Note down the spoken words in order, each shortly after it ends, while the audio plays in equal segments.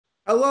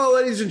Hello,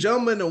 ladies and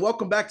gentlemen, and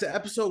welcome back to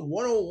episode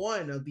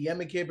 101 of the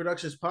M&K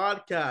Productions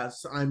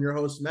Podcast. I'm your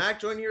host,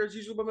 Mac, joined here as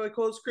usual by my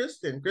co-host,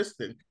 Kristen.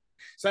 Kristen,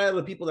 say hi to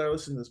the people that are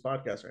listening to this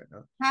podcast right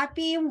now.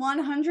 Happy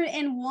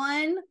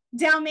 101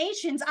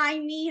 Dalmatians. I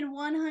mean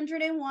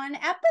 101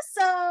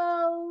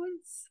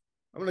 episodes.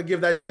 I'm going to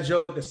give that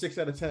joke a 6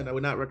 out of 10. I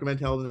would not recommend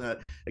telling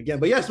that again.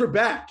 But yes, we're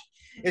back.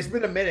 It's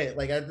been a minute.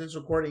 Like at this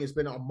recording, it's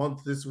been a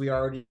month since we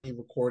already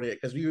recorded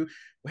because we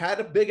had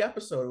a big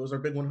episode. It was our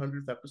big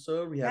 100th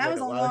episode. That was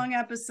a long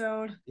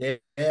episode. Yeah,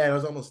 it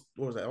was almost,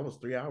 what was that?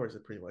 Almost 3 hours,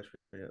 pretty much,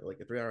 like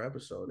a 3-hour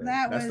episode. And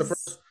that's the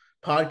first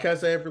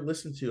podcast I ever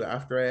listened to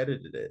after I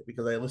edited it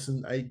because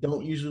I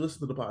don't usually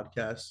listen to the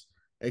podcast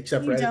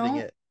except for editing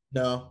it.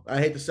 No, I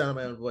hate the sound of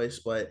my own voice,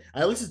 but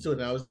I listened to it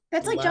and I was.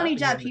 That's like Johnny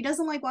Depp. He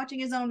doesn't like watching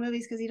his own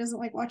movies because he doesn't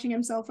like watching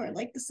himself or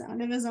like the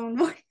sound of his own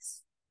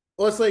voice.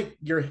 Well, it's like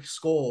your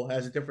skull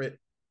has a different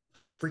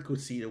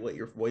frequency to what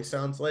your voice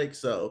sounds like.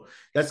 So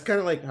that's kind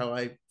of like how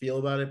I feel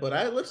about it. But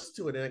I listened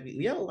to it and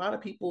we had a lot of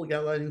people, we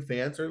got a lot of new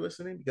fans are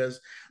listening because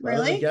a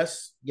lot of the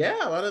guests,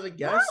 a lot of the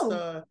guests,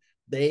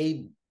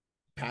 they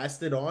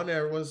passed it on.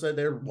 Everyone said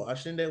they're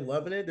watching it,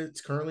 loving it.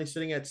 It's currently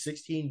sitting at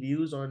 16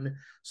 views on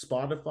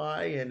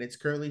Spotify and it's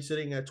currently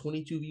sitting at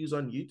 22 views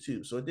on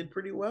YouTube. So it did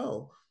pretty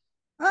well.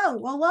 Oh,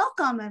 well,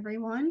 welcome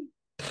everyone.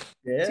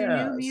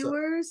 To new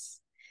viewers.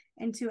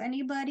 And to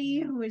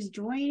anybody who is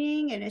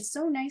joining, and it's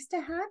so nice to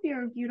have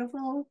your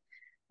beautiful,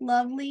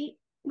 lovely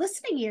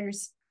listening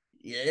ears.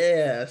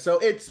 Yeah, so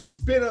it's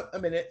been a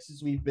minute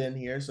since we've been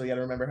here, so you got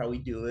to remember how we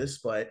do this.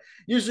 But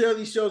usually how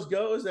these shows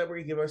go is that we're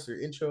going to give us our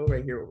intro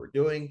right here, what we're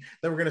doing.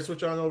 Then we're going to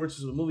switch on over to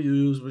some movie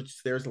news,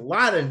 which there's a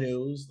lot of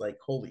news, like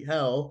holy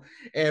hell.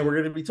 And we're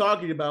going to be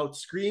talking about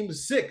Scream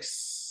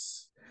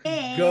 6,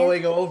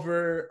 going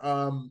over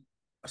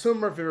some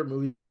of our favorite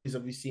movies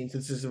that we've seen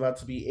since it's about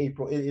to be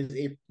April. It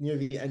is near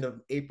the end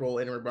of April,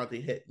 and we're about to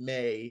hit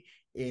May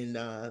in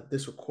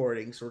this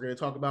recording. So we're going to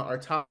talk about our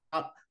top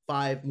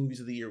 5 movies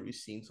of the year we've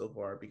seen so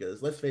far.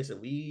 Because let's face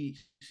it, we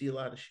see a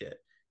lot of shit,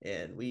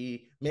 and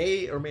we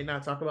may or may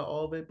not talk about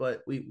all of it,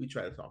 but we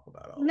try to talk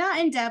about it all. Not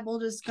in depth. We're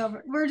just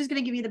going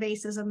to give you the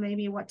basis of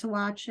maybe what to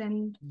watch.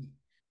 And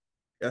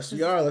yes,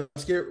 we are.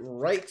 Let's get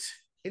right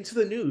into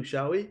the news,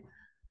 shall we?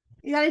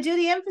 You got to do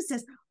the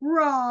emphasis.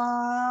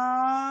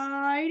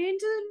 Right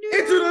into the news.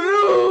 Into the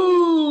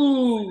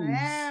news.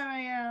 There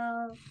we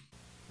go.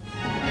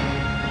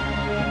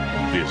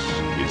 This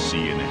is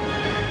CNN.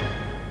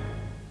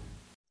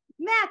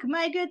 Mac,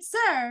 my good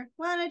sir,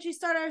 why don't you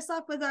start us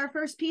off with our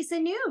first piece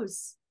of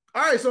news?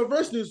 All right, so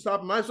first news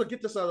topic, might as well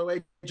get this out of the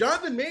way.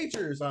 Jonathan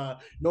Majors,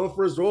 known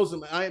for his roles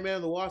in Iron Man,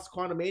 The Lost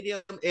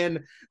Quantumanium, and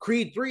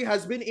Creed 3,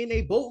 has been in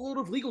a boatload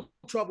of legal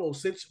trouble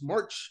since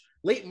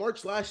late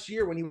March last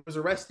year when he was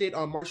arrested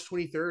on March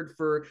 23rd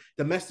for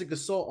domestic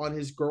assault on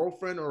his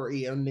girlfriend or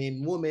a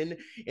unnamed woman.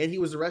 And he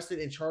was arrested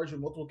and charged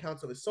with multiple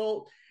counts of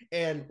assault.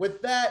 And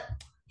with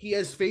that, he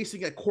is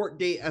facing a court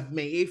date of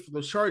May 8th for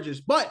those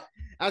charges. But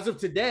as of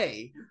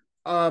today,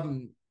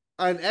 an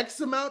X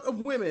amount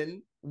of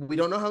women, we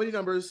don't know how many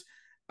numbers,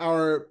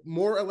 are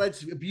more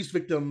alleged abuse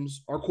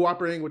victims are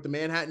cooperating with the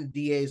Manhattan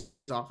DA's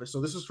office. So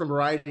this is from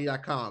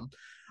Variety.com.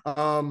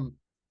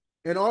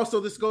 And also,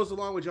 this goes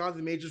along with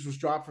Jonathan Majors was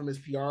dropped from his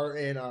PR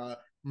and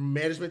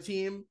management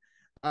team.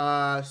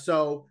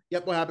 So,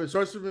 yep, what happened?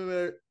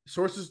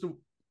 Sources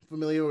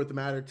familiar with the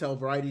matter tell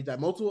Variety that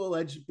multiple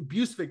alleged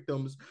abuse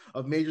victims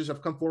of Majors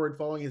have come forward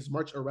following his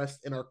March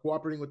arrest and are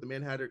cooperating with the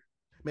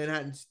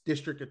Manhattan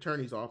District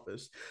Attorney's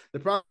Office. The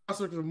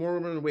prospect of more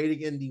women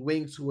waiting in the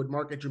wings who would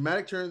mark a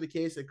dramatic turn in the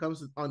case that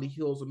comes on the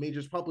heels of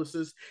Majors'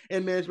 publicists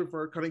and management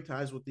for cutting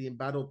ties with the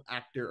embattled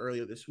actor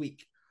earlier this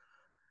week.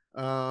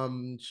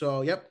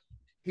 So, yep.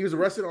 He was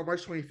arrested on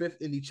March 25th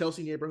in the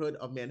Chelsea neighborhood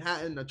of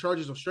Manhattan on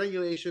charges of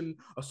strangulation,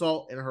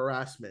 assault, and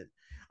harassment.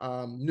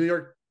 New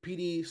York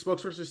PD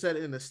spokesperson said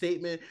in a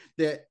statement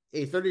that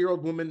a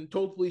 30-year-old woman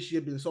told police she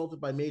had been assaulted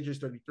by Majors,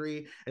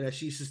 33, and that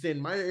she sustained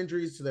minor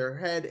injuries to their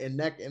head and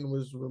neck and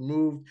was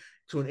removed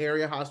to an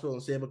area hospital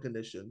in stable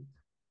condition.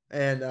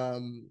 And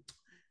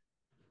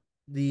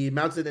the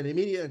mounted an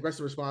immediate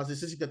aggressive response,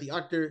 insisting that the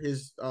actor,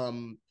 his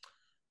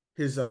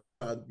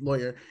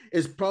lawyer,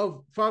 is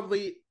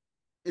probably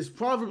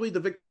the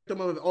victim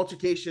of an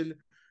altercation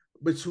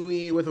with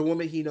a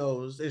woman he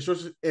knows,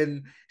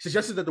 and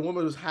suggested that the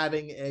woman was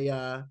having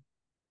a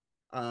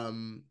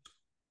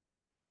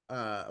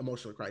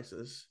emotional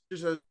crisis.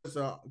 Just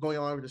going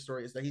along with the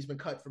story is that he's been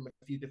cut from a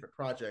few different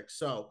projects.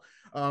 So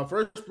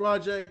first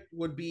project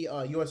would be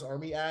a U.S.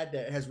 Army ad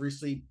that has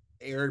recently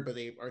aired, but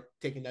they are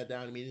taking that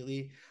down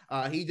immediately.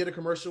 He did a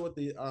commercial with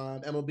the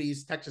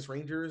MLB's Texas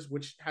Rangers,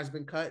 which has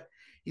been cut.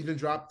 He's been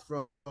dropped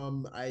from,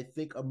 I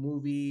think, a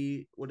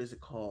movie. What is it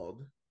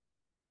called?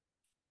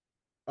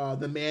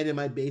 The Man in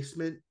My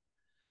Basement.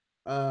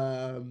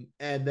 And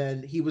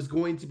then he was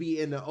going to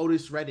be in the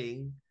Otis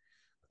Redding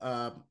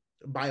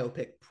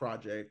biopic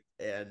project.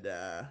 And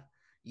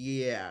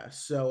yeah,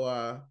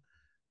 so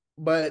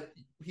but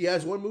he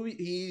has one movie.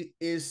 He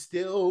is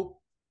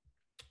still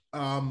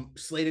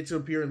slated to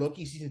appear in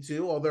Loki season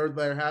 2, although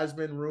there has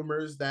been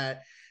rumors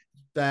that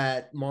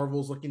that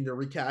Marvel's looking to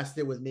recast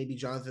it with maybe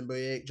John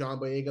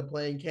Boyega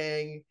playing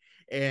Kang,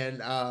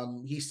 and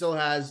he still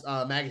has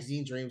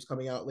magazine dreams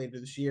coming out later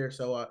this year.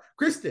 So,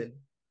 Kristen,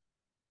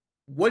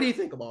 what do you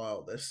think about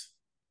all this?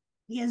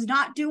 He is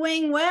not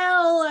doing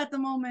well at the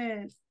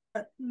moment.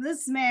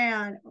 This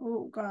man,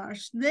 oh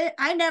gosh,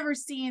 I never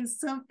seen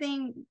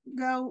something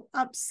go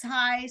up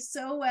high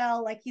so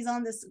well. Like he's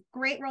on this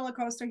great roller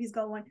coaster. He's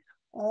going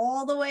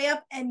all the way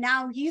up, and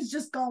now he's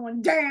just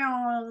going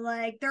down.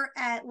 Like they're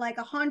at like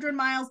 100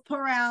 miles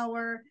per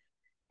hour,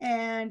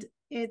 and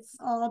it's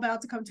all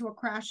about to come to a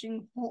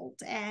crashing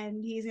halt.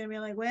 And he's gonna be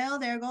like, "Well,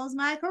 there goes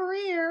my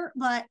career."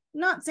 But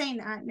not saying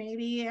that.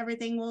 Maybe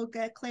everything will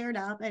get cleared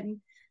up, and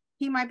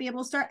he might be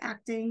able to start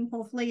acting,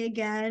 hopefully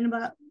again.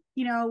 But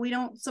we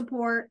don't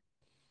support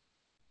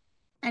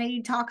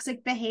any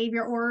toxic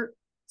behavior or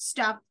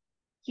stuff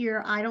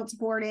here. I don't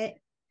support it.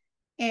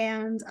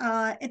 And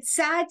it's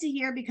sad to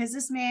hear because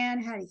this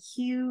man had a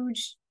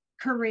huge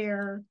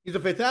career. He's a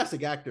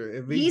fantastic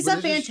actor. He's a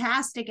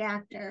fantastic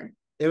actor.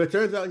 If it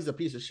turns out he's a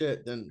piece of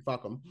shit, then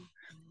fuck him.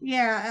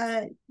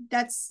 Yeah,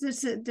 this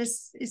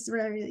is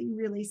really,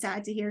 really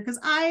sad to hear because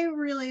I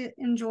really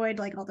enjoyed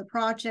like all the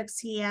projects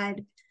he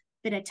had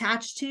been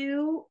attached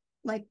to,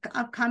 like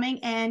upcoming,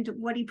 and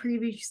what he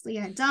previously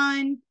had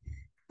done.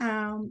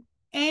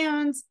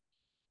 And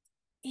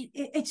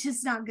it's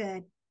just not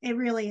good. It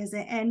really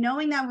isn't. And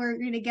knowing that we're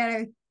going to get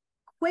a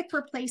quick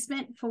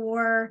replacement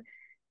for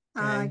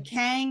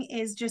Kang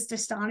is just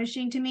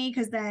astonishing to me,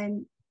 because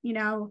then,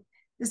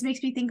 this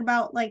makes me think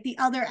about like the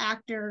other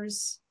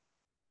actors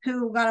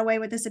who got away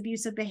with this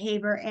abusive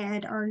behavior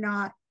and are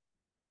not,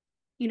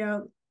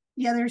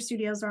 the other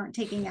studios aren't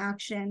taking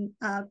action.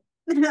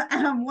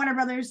 Warner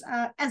Brothers,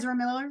 Ezra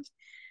Miller,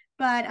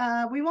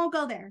 but we won't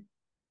go there.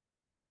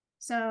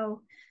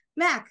 So,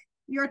 Mac,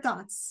 your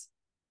thoughts?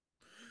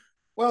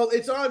 Well,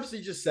 it's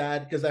obviously just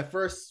sad because at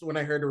first when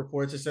I heard the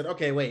reports, I said,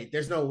 okay, wait,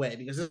 there's no way,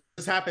 because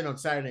this happened on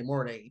Saturday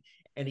morning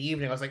and the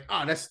evening. I was like,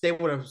 oh, they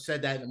would have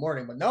said that in the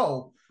morning, but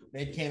no,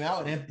 it came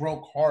out and it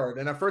broke hard.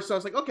 And at first I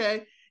was like,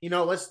 okay,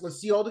 let's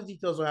see all the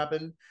details what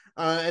happened.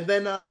 And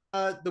then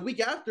the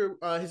week after,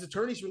 his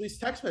attorneys released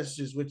text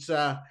messages, which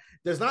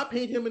does not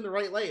paint him in the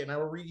right light. And I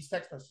will read these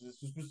text messages.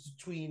 This was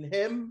between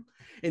him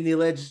and the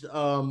alleged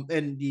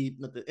and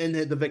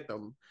the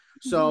victim.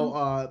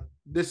 So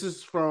this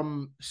is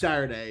from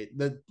Saturday,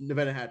 the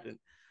event happened.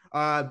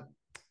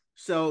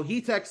 So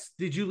he texts,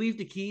 "Did you leave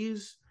the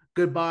keys?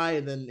 Goodbye."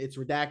 And then it's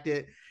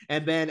redacted.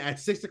 And then at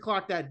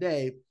 6:00 that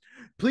day,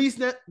 please,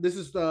 this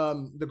is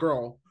the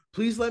girl.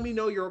 "Please let me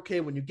know you're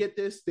okay when you get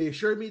this. They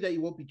assured me that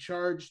you won't be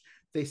charged.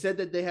 They said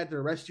that they had to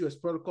arrest you as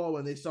protocol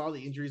when they saw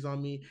the injuries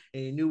on me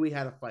and they knew we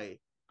had a fight.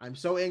 I'm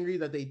so angry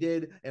that they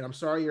did, and I'm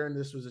sorry you're in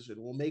this position.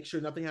 We'll make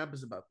sure nothing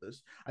happens about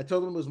this. I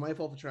told them it was my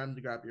fault for trying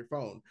to grab your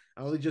phone.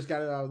 I only just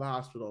got it out of the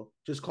hospital.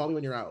 Just call me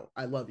when you're out.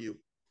 I love you."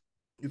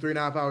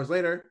 3.5 hours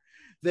later,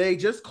 they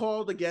just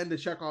called again to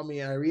check on me,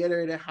 and I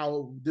reiterated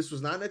how this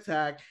was not an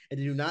attack and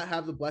they do not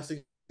have the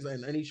blessings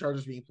and any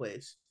charges being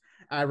placed.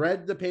 I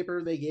read the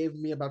paper they gave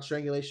me about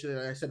strangulation, and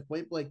I said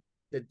point blank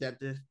that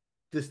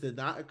this did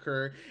not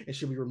occur and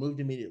should be removed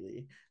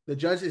immediately. The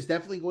judge is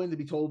definitely going to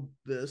be told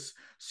this.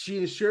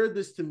 She assured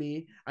this to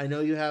me. I know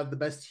you have the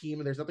best team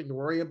and there's nothing to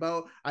worry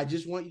about. I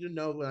just want you to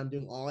know that I'm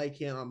doing all I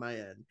can on my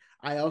end.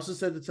 I also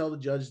said to tell the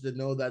judge to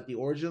know that the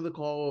origin of the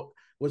call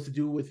was to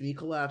do with me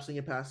collapsing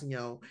and passing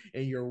out,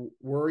 and your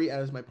worry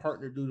as my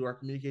partner due to our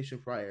communication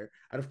prior.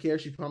 Out of care,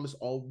 she promised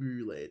all will be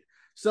relayed.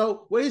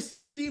 So what his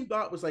team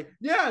thought was like,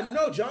 yeah,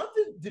 no,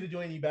 Jonathan didn't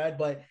do any bad,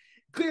 but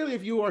clearly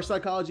if you are a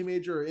psychology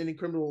major or any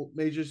criminal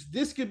majors,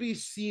 this could be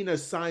seen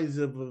as signs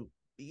of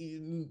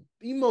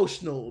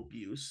emotional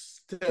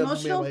abuse.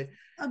 Emotional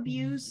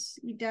abuse,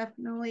 you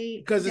definitely.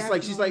 Because it's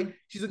like she's like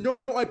no,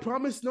 I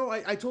promise, no,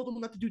 I told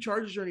him not to do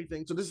charges or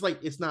anything. So this is like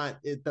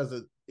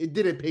it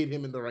didn't paint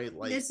him in the right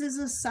light.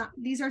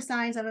 These are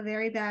signs of a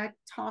very bad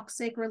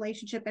toxic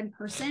relationship in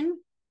person,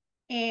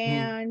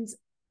 and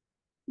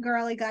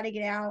girl, you got to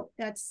get out.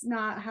 That's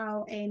not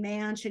how a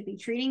man should be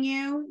treating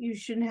you. You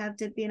shouldn't have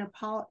to be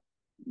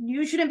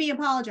you shouldn't be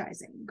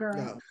apologizing, girl.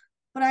 No.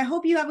 But I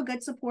hope you have a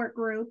good support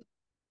group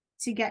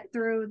to get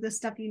through the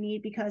stuff you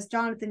need, because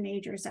Jonathan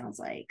Major sounds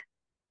like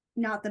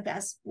not the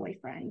best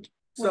boyfriend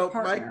or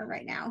partner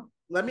right now.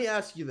 Let me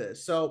ask you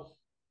this. So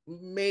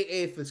May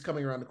 8th is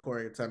coming around the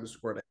corner at the time of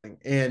recording,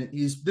 and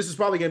this is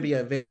probably going to be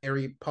a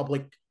very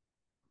public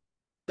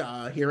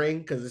hearing,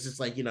 because it's just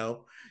like,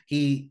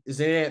 he is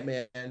in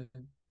Ant-Man,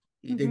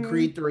 he did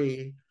Creed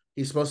 3,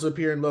 he's supposed to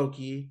appear in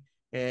Loki,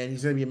 and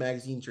he's going to be in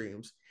Magazine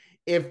Dreams.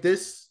 If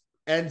this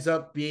ends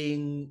up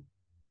being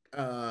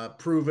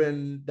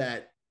proven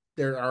that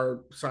there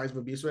are signs of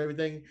abuse or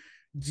everything,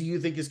 do you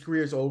think his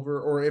career is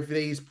over? Or if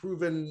he's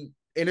proven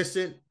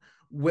innocent,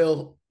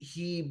 will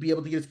he be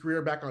able to get his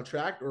career back on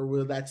track, or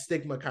will that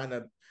stigma kind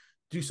of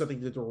do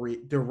something to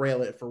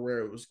derail it for where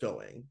it was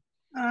going?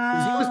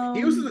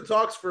 He was in the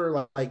talks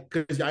for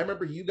because I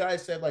remember you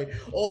guys said like,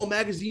 oh,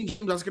 Magazine,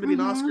 that's going to be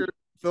an Oscar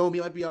film, he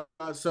might be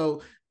on.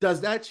 So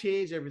does that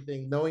change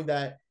everything, knowing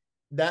that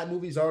that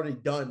movie's already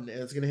done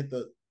and it's gonna hit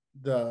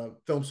the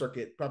film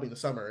circuit probably in the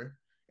summer.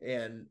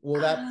 And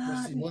will that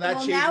well,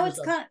 change? now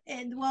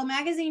well,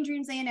 Magazine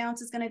Dreams, they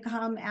announced it's going to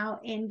come out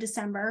in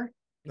December.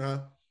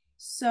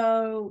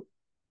 So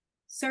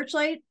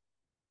Searchlight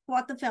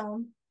bought the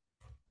film.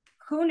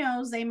 Who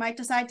knows? They might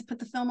decide to put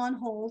the film on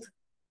hold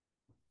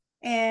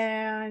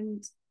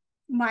and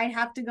might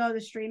have to go the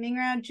streaming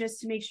route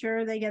just to make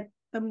sure they get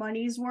the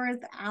money's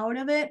worth out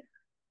of it.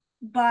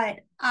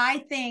 But I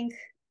think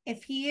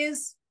if he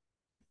is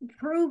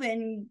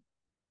proven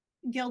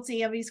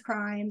guilty of these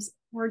crimes,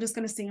 we're just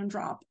going to see him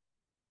drop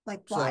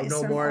like flies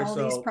from all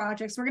these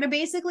projects. We're going to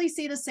basically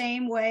see the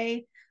same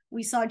way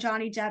we saw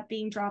Johnny Depp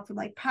being dropped from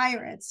like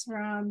Pirates,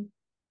 from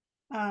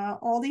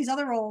all these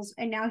other roles,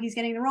 and now he's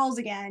getting the roles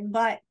again.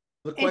 But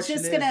it's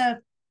just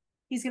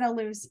he's gonna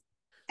lose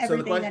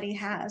everything that he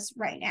has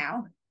right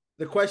now.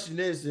 The question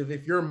is,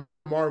 if you're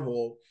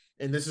Marvel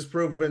and this is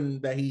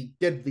proven that he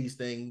did these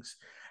things,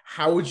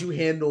 how would you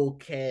handle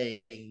Kang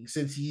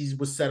since he's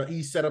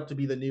set up to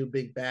be the new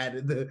big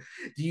bad? Do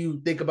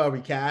you think about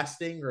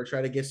recasting or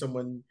try to get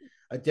someone,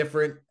 a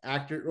different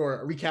actor,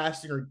 or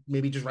recasting, or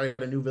maybe just write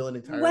a new villain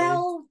entirely?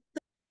 Well,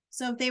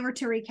 so if they were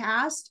to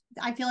recast,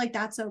 I feel like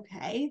that's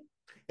okay.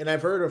 And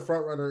I've heard a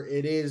frontrunner.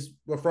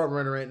 A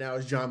frontrunner right now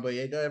is John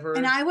Boyega. I've heard,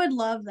 and I would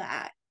love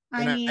that.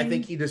 I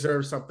think he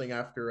deserves something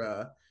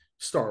after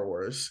Star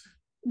Wars.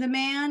 The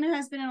man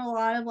has been in a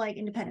lot of like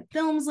independent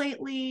films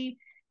lately,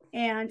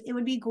 and it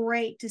would be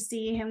great to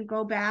see him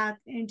go back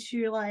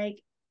into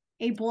like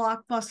a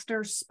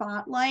blockbuster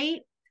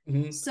spotlight.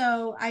 Mm-hmm.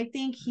 So I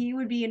think he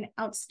would be an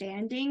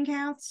outstanding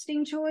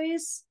casting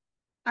choice.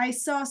 I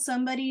saw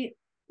somebody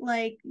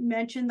like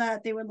mention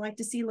that they would like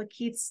to see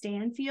Lakeith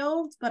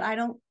Stanfield, but I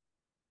don't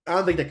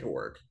think that could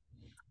work.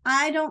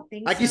 I don't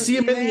think I can see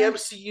him in the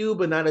MCU,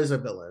 but not as a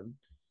villain.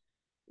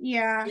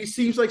 Yeah. He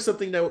seems like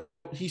something that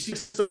he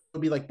seems to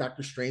be like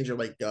Doctor Strange or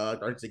like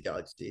Guardians of the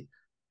Galaxy.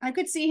 I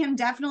could see him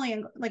definitely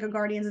in like a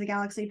Guardians of the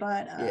Galaxy,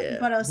 but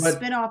a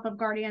spin-off of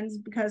Guardians,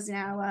 because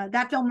now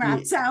that film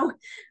wrapped out.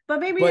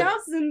 But maybe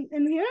else in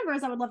the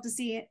universe, I would love to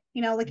see it.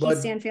 You know, like Keith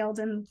Stanfield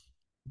and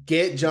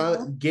get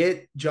John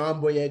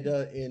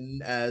Boyega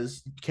in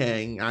as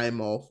Kang.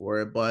 I'm all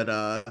for it, but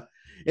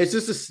it's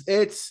just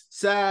it's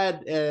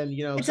sad, and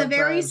you know, it's a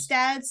very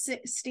sad,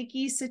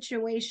 sticky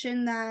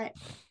situation that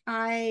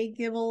I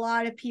give a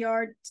lot of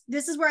PR.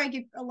 This is where I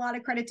give a lot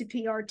of credit to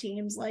PR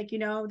teams. Like, you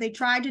know, they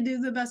try to do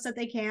the best that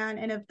they can,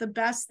 and if the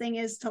best thing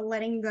is to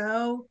letting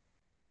go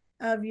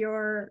of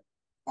your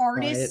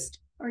artist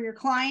or your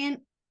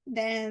client,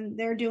 then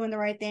they're doing the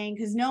right thing.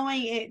 Because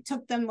knowing it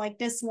took them like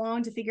this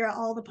long to figure out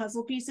all the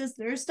puzzle pieces,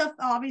 there's stuff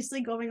obviously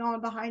going on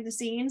behind the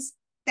scenes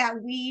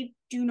that we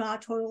do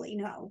not totally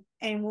know,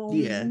 and will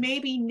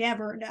maybe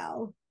never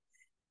know,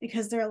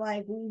 because they're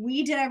like,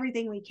 we did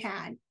everything we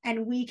can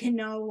and we can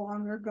no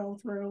longer go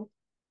through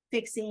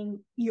fixing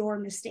your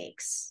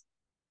mistakes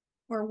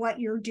or what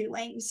your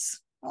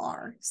doings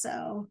are.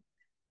 So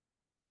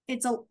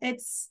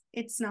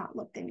it's not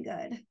looking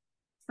good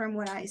from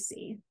what I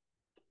see.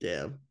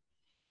 Yeah.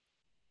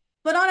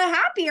 But on a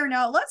happier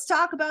note, let's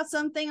talk about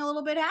something a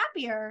little bit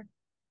happier.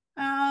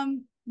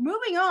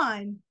 Moving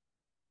on.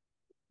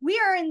 We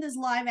are in this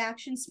live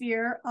action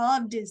sphere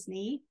of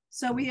Disney.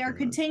 So we are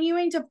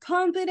continuing to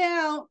pump it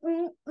out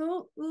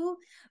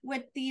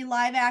with the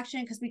live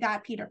action, because we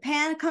got Peter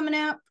Pan coming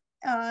up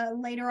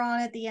later on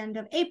at the end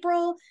of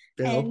April.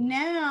 And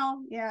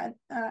now, I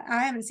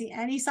haven't seen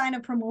any sign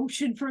of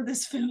promotion for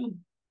this film.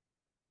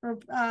 For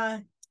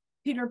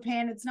Peter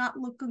Pan, it's not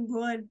looking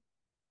good.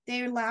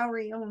 David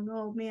Lowery, oh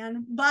no,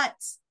 man. But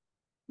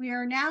we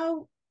are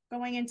now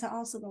going into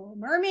also The Little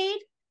Mermaid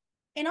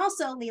and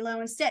also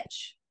Lilo and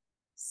Stitch.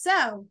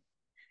 So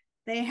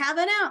they have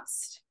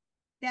announced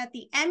that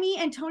the Emmy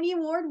and Tony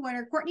Award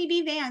winner Courtney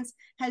B. Vance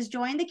has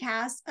joined the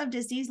cast of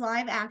Disney's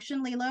live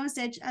action Lilo and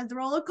Stitch as the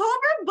role of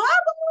Cobra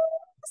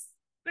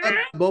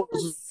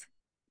Bubbles.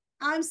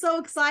 I'm so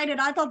excited.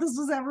 I thought this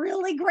was a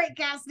really great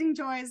casting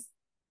choice.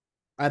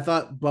 I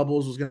thought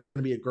Bubbles was going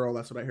to be a girl.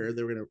 That's what I heard.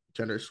 They were going to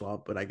gender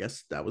swap, but I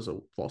guess that was a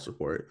false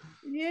report.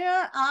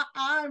 Yeah,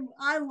 I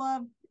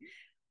love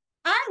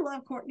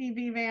Courtney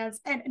B. Vance,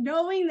 and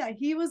knowing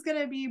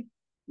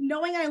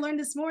I learned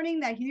this morning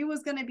that he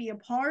was going to be a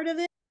part of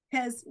it,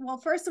 because, well,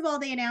 first of all,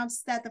 they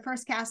announced that the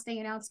first casting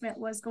announcement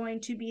was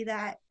going to be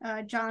that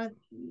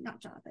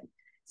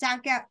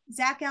Zach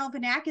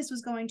Galifianakis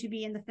was going to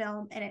be in the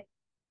film, and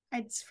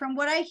it's from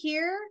what I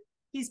hear,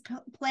 he's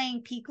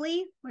playing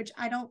Peakley, which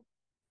I don't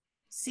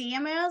see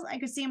him as. I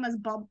could see him as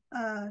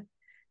Jumba.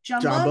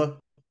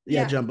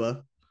 Yeah,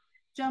 Jumba.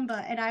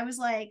 And I was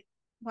like,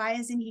 why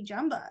isn't he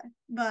Jumba?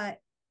 But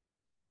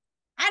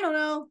I don't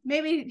know.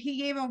 Maybe he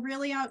gave a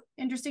really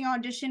interesting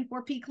audition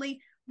for Peakley.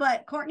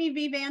 But Courtney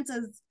B. Vance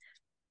as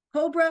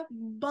Cobra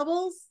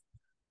Bubbles,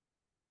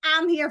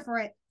 I'm here for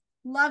it.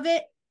 Love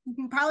it.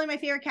 Probably my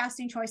favorite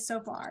casting choice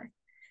so far.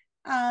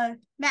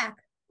 Mac,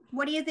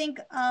 what do you think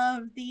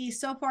of the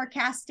so far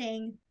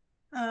casting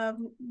of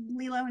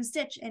Lilo and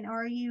Stitch? And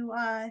are you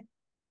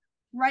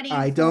ready?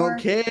 Don't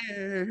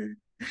care.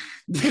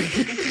 which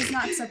is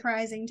not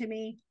surprising to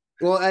me.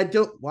 Well, I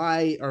don't.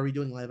 Why are we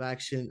doing live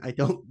action? I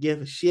don't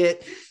give a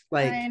shit.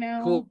 Like, I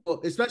know.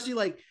 cool. Especially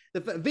like the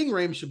Ving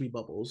Rhames should be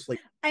Bubbles. Like,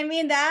 I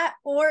mean that,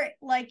 or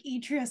like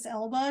Idris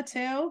Elba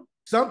too.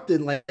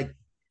 something like.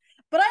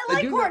 But I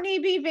like Courtney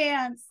B.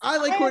 Vance. I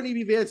like Courtney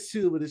B. Vance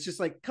too, but it's just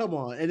like, come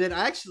on. And then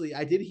I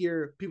did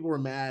hear people were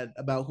mad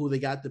about who they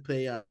got to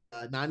play.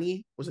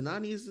 Nani, was it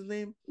Nani? Is his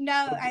name?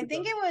 No, I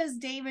think it was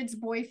David's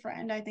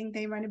boyfriend. I think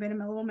they might have been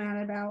a little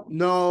mad about.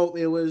 No,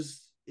 it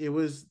was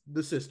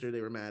the sister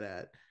they were mad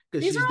at.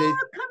 These are all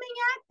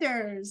upcoming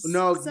actors.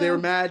 No, they were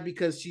mad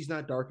because she's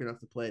not dark enough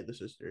to play the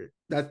sister.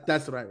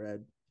 That's what I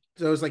read.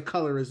 So it was like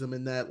colorism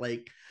in that,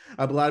 like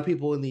a lot of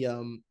people in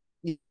the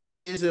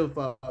is of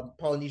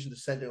Polynesian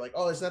descent, they're like,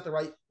 oh, it's not the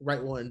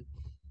right one.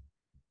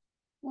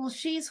 Well,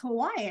 she's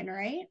Hawaiian,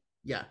 right?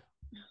 Yeah.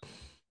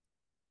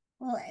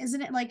 Well,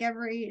 isn't it like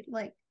every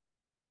like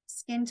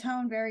skin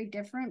tone very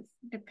different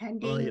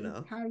depending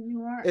how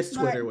you are? It's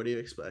Twitter. What do you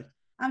expect?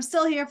 I'm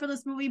still here for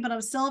this movie, but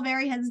I'm still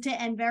very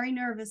hesitant and very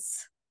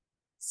nervous.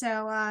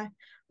 So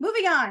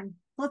moving on.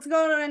 Let's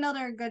go to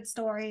another good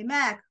story.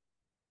 Mac,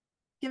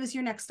 give us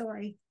your next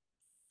story.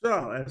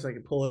 So, as I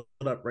can pull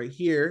it up right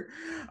here,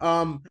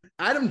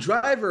 Adam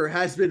Driver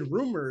has been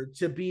rumored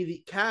to be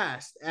the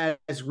cast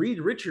as Reed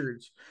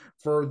Richards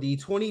for the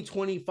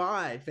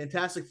 2025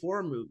 Fantastic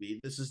Four movie.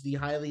 This is the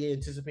highly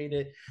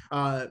anticipated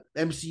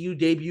MCU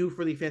debut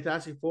for the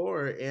Fantastic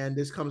Four, and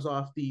this comes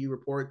off the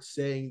reports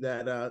saying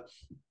that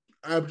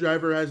Adam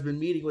Driver has been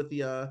meeting with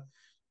the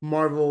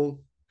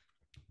Marvel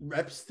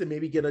reps to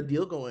maybe get a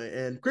deal going.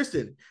 And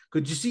Kristen,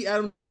 could you see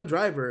Adam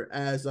Driver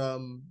as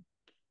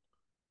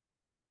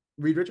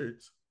Reed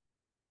Richards?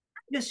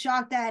 I'm just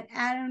shocked that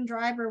Adam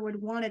Driver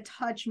would want to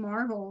touch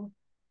Marvel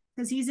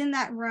because he's in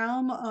that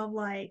realm of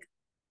like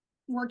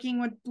working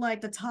with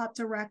like the top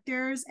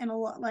directors and a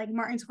lot like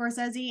Martin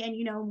Scorsese, and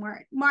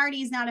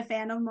Marty's not a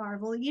fan of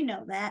Marvel,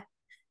 that.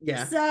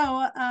 Yeah.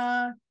 So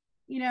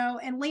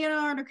and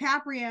Leonardo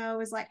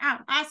DiCaprio is like,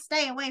 I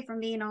stay away from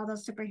being all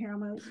those superhero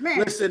movies. Man.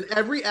 Listen,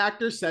 every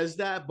actor says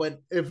that,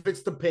 but if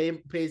it's the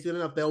pays good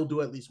enough, they'll do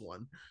at least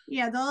one.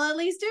 Yeah, they'll at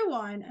least do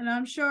one. And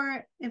I'm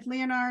sure if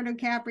Leonardo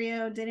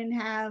DiCaprio didn't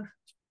have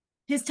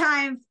his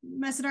time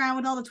messing around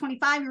with all the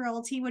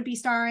 25-year-olds, he would be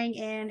starring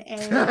in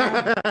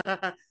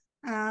a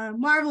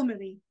Marvel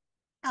movie.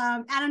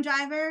 Adam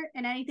Driver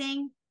and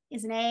anything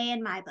is an A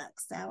in my book.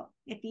 So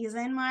if he's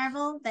in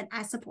Marvel, then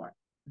I support.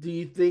 Do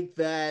you think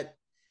that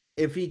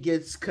if he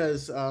gets,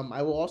 because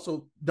I will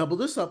also double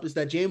this up, is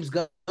that James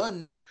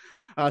Gunn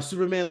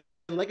Superman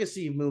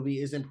Legacy movie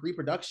is in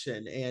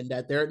pre-production and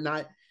that they're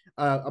not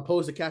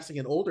opposed to casting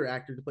an older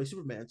actor to play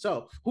Superman.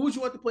 So who would you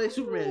want to play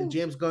Superman in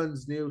James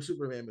Gunn's new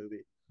Superman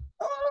movie?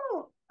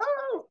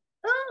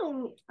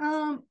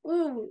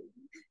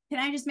 Can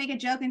I just make a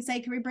joke and say,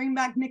 can we bring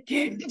back Nick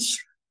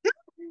Cage?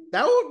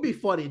 That would be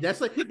funny.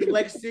 That's like it could be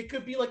what's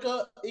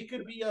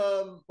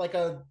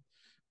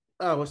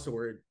the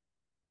word?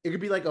 It could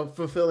be like a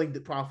fulfilling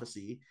the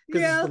prophecy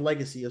because it's the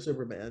legacy of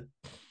Superman.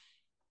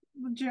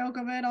 The joke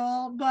of it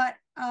all, but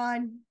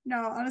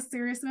no, on a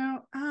serious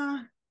note,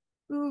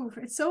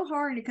 it's so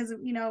hard because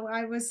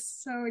I was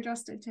so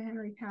adjusted to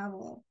Henry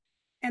Cavill,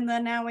 and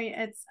then now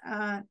it's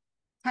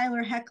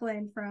Tyler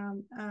Hoechlin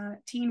from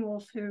Teen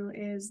Wolf, who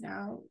is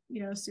now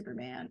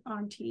Superman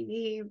on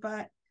TV,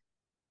 but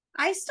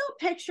I still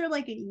picture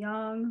like a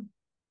young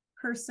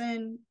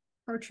person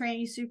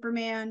portraying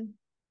Superman.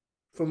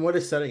 From what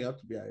it's setting up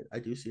to be, I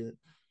do see it.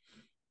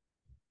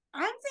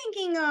 I'm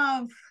thinking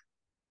of,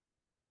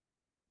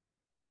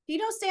 do you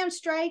know Sam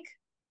Strike?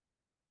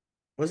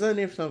 What's that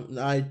name for something?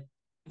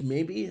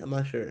 I'm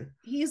not sure.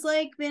 He's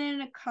like been in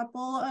a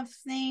couple of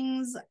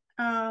things.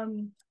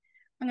 I'm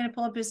gonna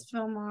pull up his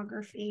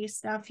filmography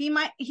stuff. He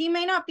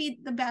may not be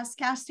the best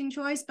casting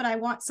choice, but I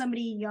want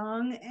somebody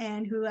young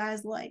and who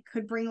has like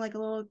could bring like a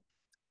little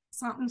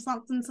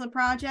something to the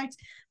project.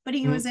 But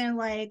he was in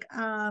like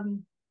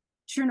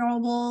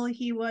Chernobyl.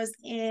 He was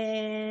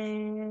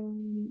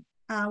in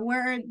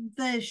Where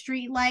the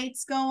Street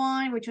Lights Go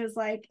On, which was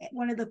like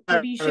one of the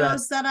TV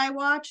shows that I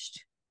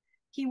watched.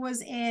 He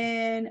was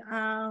in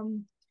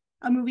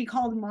a movie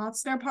called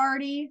Monster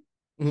Party.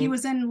 He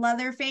was in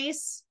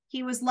Leatherface.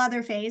 He was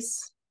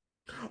Leatherface.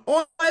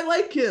 Oh, I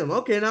like him.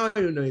 Okay, now I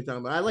know what you're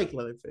talking about. I like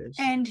Leatherface.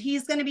 And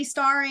he's going to be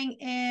starring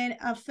in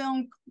a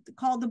film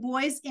called The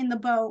Boys in the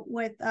Boat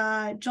with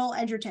Joel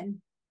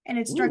Edgerton. And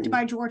it's directed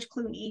by George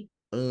Clooney.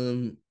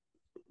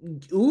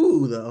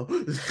 Though.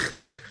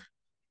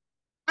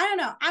 I don't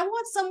know. I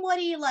want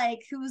somebody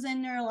like who's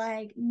in their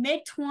like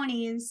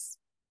mid-20s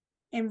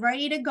and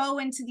ready to go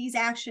into these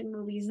action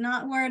movies,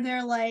 not where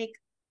they're like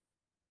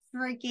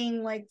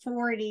freaking like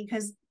 40,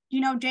 because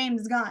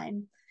James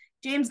Gunn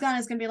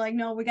is going to be like,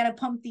 no, we got to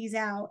pump these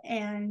out,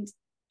 and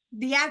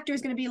the actor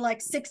is going to be like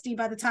 60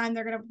 by the time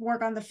they're going to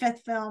work on the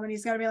 5th film, and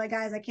he's going to be like,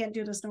 guys, I can't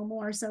do this no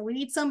more. So we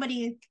need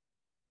somebody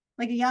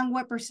like a young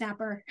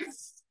whippersnapper.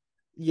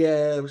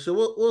 Yeah, so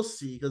we'll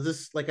see, because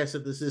this, like I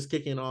said, this is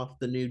kicking off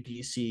the new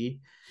DC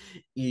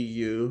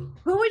EU.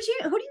 Who do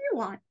you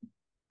want?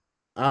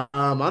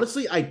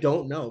 Honestly, I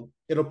don't know.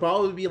 It'll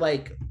probably be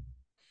like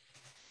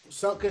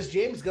so because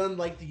James Gunn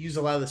like to use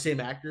a lot of the same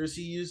actors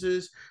he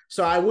uses,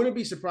 so I wouldn't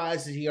be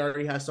surprised if he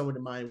already has someone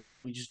in mind.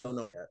 We just don't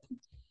know yet.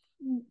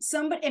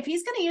 Somebody, if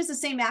he's going to use the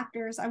same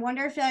actors, I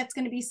wonder if that's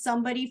going to be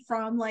somebody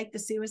from like the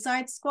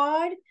Suicide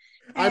Squad.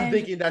 I'm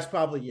thinking that's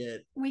probably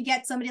it. We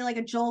get somebody like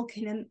a Joel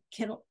Kinnaman.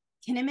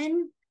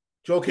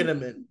 Joel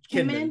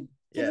Kinnaman.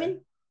 Yeah.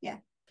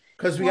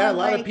 Because we got a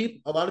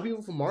lot of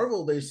people from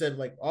Marvel. They said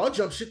like, I'll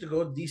jump shit to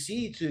go to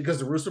DC too, because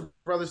the Russo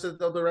brothers said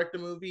they'll direct a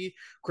movie.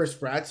 Chris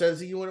Pratt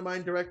says he wouldn't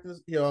mind directing,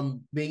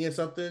 being in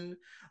something.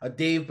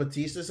 Dave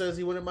Bautista says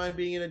he wouldn't mind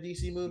being in a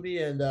DC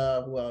movie, and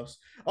who else?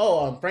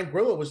 Frank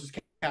Grillo was just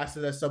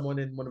casted as someone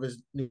in one of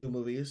his new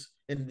movies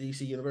in the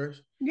DC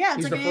universe. Yeah,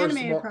 it's like an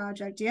animated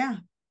project. Yeah,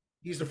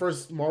 he's the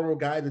first Marvel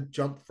guy to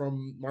jump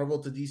from Marvel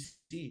to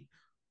DC.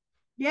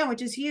 Yeah,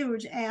 which is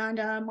huge. And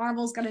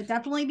Marvel's going to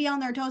definitely be on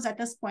their toes at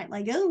this point.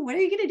 Like, oh, what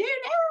are you going to do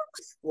now?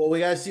 Well, we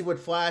got to see what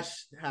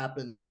Flash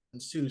happens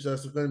too. So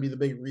that's going to be the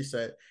big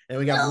reset. And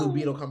we got Blue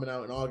Beetle coming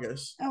out in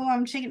August. Oh,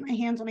 I'm shaking my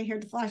hands when I hear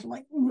the Flash. I'm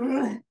like,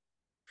 ugh.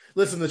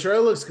 Listen, the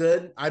trailer looks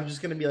good. I'm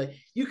just going to be like,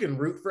 you can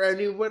root for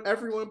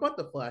everyone but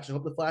the Flash. I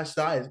hope the Flash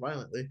dies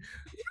violently.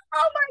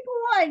 Oh my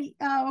God.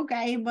 Oh,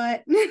 okay.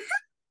 But...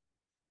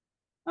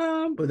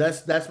 but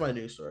that's my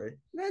news story.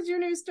 That's your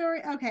news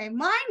story. Okay,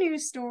 my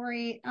news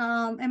story,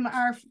 and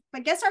I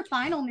guess our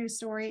final news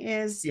story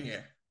is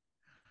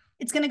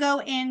it's gonna go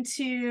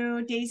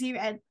into Daisy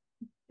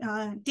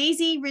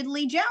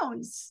Ridley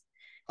Jones.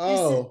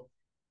 Is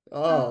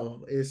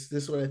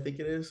this what I think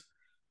it is?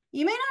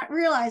 You may not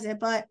realize it,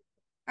 but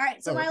all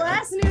right. So my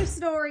last news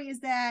story is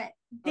that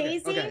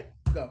Daisy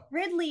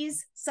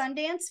Ridley's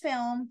Sundance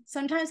film,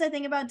 Sometimes I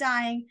Think About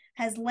Dying,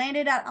 has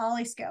landed at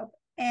Ollyscope.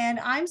 And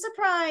I'm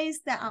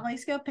surprised that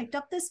Ollyscope picked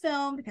up this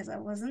film, because I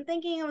wasn't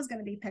thinking it was going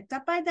to be picked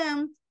up by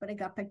them, but it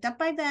got picked up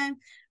by them.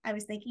 I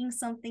was thinking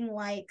something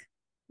like,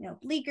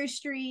 Bleecker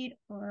Street,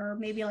 or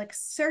maybe like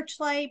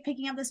Searchlight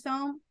picking up this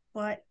film,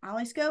 but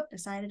Ollyscope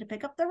decided to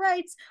pick up the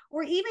rights,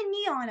 or even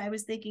Neon. I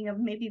was thinking of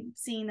maybe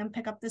seeing them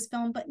pick up this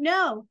film, but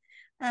no,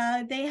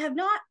 they have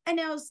not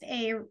announced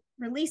a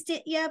release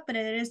date yet, but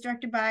it is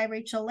directed by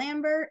Rachel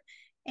Lambert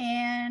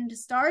and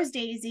stars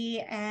Daisy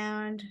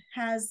and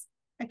has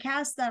a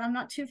cast that I'm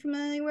not too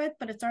familiar with,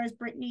 but it stars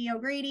Brittany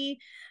O'Grady,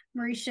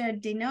 Marisha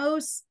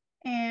Denos,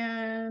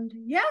 and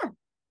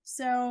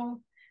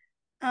so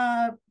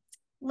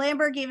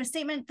Lambert gave a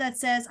statement that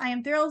says, "I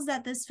am thrilled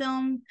that this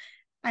film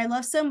I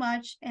love so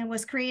much and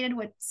was created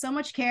with so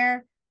much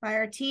care by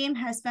our team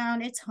has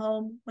found its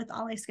home with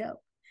Ollyscope.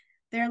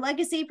 Their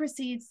legacy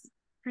precedes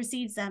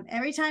them.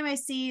 Every time I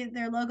see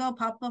their logo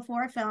pop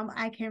before a film,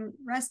 I can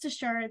rest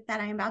assured that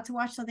I am about to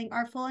watch something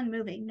artful and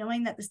moving,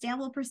 knowing that the stamp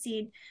will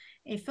precede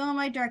a film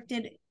I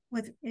directed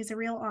is a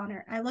real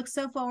honor. I look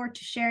so forward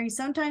to sharing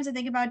Sometimes I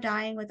Think About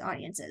Dying with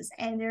audiences,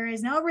 and there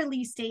is no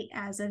release date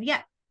as of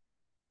yet,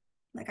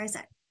 like I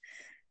said."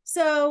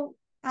 So,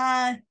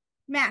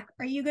 Mac,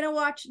 are you going to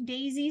watch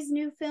Daisy's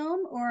new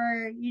film, or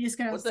are you just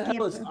going to... What the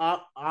hell is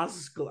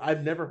Ollyscope?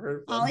 I've never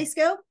heard of them.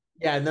 Ollyscope?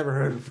 Yeah, I've never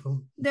heard of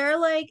them. They're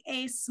like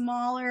a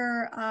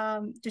smaller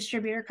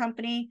distributor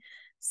company.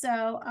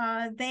 So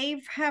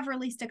they have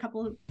released a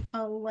couple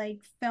of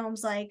like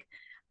films like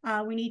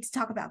We Need to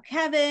Talk About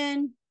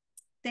Kevin.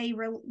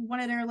 One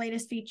of their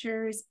latest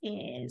features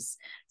is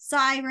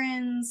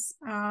Sirens.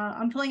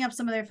 I'm pulling up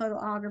some of their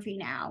filmography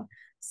now.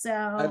 So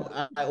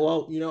I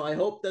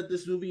hope that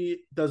this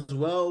movie does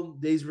well.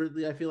 Daisy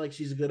Ridley, I feel like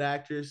she's a good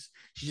actress.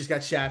 She just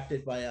got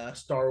shafted by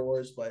Star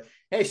Wars, but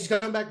hey, she's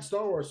coming back to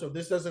Star Wars. So if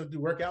this doesn't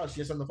work out, she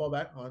has something to fall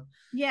back on.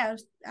 Yeah.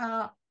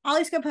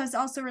 Ollyscope has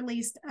also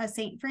released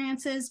St.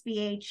 Francis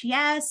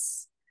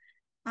VHS.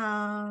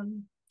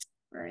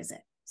 Where is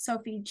it?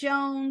 Sophie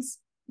Jones,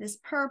 Miss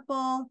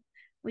Purple,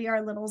 We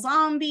Are Little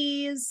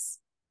Zombies,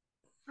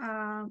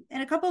 and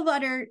a couple of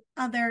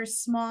other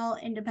small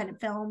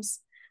independent films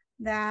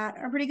that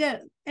are pretty good.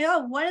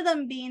 One of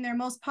them being their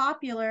most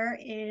popular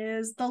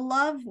is The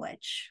Love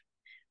Witch.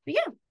 But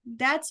yeah,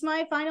 that's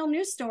my final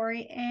news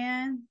story,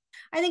 and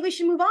I think we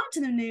should move on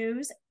to the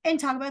news and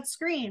talk about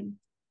Scream.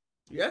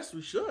 Yes,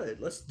 we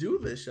should. Let's do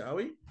this, shall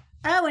we?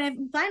 Oh,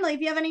 and finally,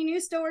 if you have any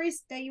news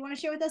stories that you want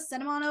to share with us,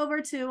 send them on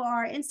over to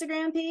our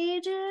Instagram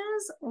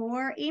pages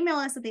or email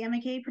us at the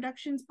M&K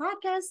Productions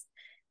Podcast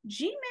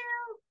Gmail.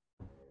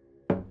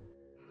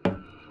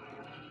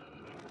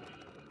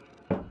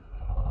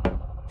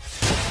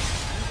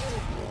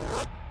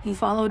 He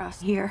followed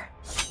us here.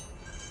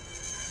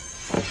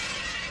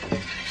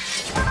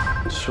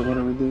 So what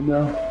do we do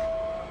now?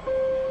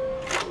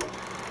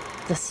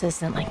 This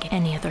isn't like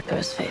any other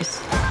ghost face.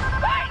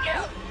 Thank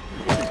you!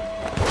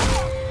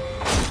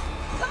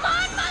 Come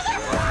on, mother!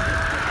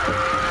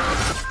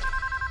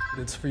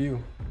 It's for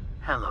you.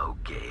 Hello,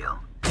 Gail.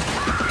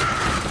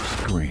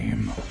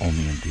 Scream,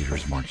 only in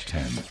theaters March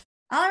 10th.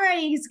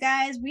 Alrighty,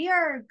 guys, we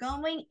are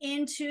going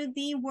into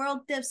the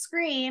world of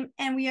Scream,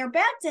 and we are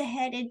about to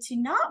head into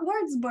not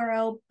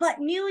Woodsboro, but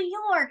New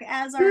York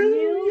as our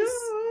news.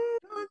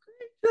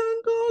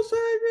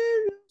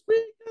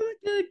 We gotta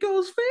get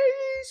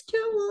Ghostface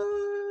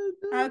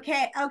Killer.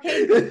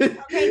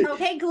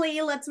 Okay,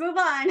 Glee. Let's move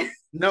on.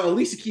 No,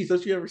 Alicia Keys,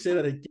 don't you ever say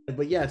that again.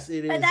 But yes,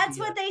 it is. But that's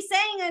what they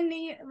sang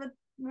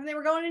when they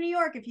were going to New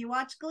York. If you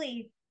watch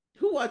Glee,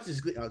 who watches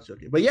Glee? Oh, it's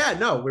joking. But yeah,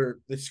 no, we're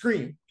the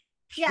Scream.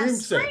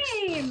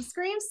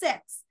 Scream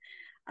 6.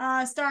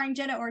 Starring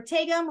Jenna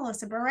Ortega,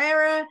 Melissa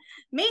Barrera,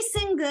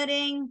 Mason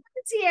Gooding,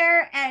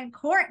 Tier, and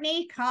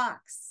Courtney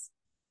Cox.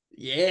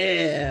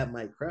 Yeah,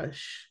 my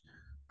crush.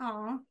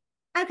 Aw.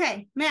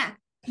 Okay, Mac,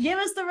 give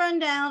us the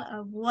rundown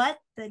of what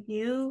the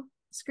new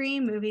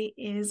Scream movie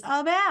is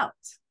about.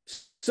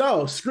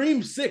 So,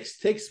 Scream 6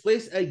 takes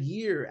place a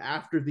year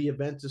after the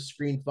events of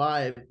Scream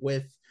 5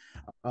 with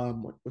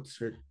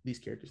these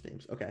characters'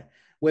 names? Okay.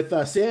 With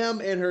Sam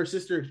and her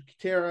sister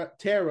Tara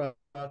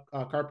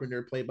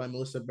Carpenter, played by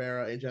Melissa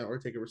Barra and Jenna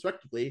Ortega,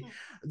 respectively.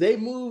 They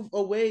move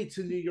away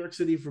to New York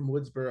City from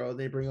Woodsboro.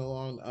 They bring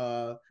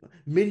along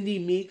Mindy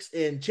Meeks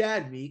and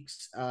Chad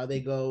Meeks. They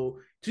go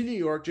to New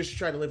York just to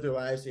try to live their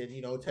lives and,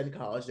 attend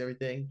college and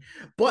everything.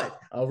 But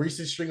a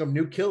recent string of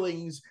new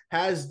killings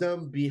has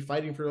them be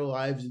fighting for their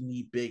lives in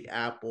the Big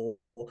Apple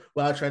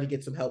while trying to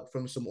get some help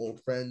from some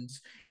old friends,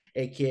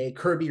 aka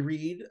Kirby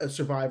Reed, a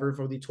survivor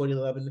from the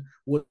 2011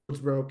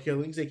 Woodsboro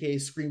killings, aka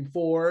Scream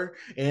 4,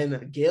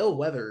 and Gail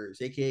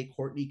Weathers, aka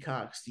Courtney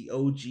Cox, the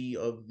OG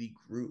of the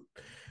group.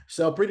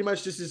 So pretty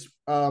much this is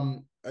a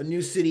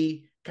new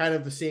city, kind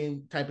of the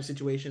same type of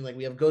situation. Like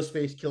we have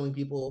Ghostface killing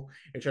people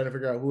and trying to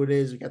figure out who it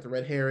is. We got the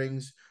red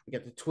herrings, we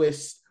got the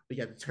twists, we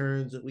got the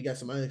turns, we got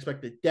some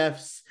unexpected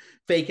deaths,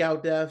 fake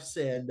out deaths,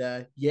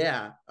 and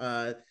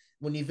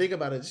when you think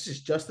about it, this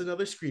is just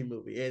another Scream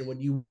movie. And when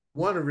you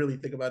want to really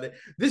think about it,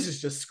 this is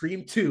just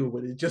Scream 2,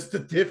 but it's just a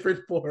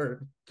different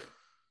form.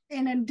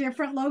 In a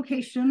different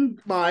location.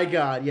 My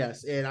God,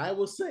 yes. And I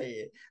will say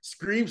it.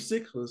 Scream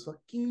 6 was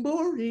fucking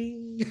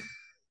boring.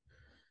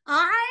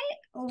 I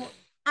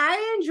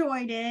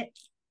enjoyed it,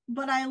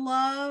 but I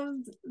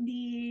loved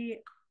the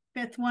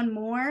fifth one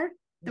more.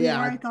 The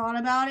more I thought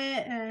about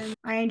it, and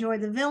I enjoyed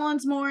the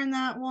villains more in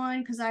that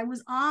one because I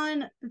was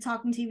on the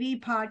Talking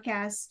TV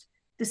podcast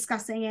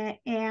discussing it,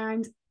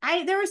 and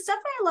there was stuff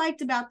I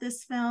liked about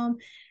this film.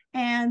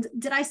 And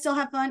did I still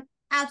have fun?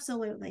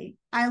 Absolutely.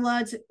 I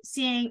loved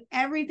seeing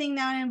everything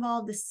that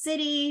involved the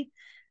city.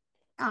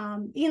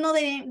 Even though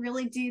they didn't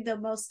really do the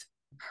most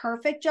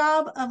perfect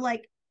job of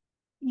like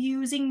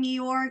using New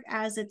York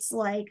as its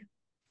like,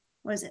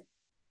 what is it?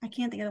 I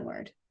can't think of the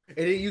word.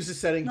 It didn't use the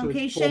setting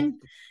location.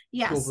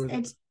 Yes,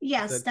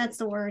 that's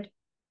the word.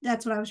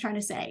 That's what I was trying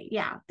to say.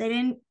 Yeah,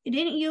 it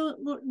didn't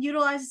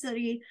utilize the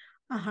city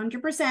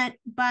 100%,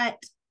 but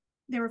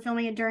they were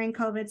filming it during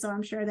COVID, so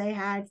I'm sure they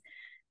had,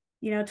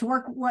 to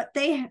work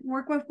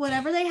with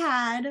whatever they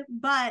had.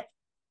 But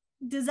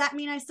does that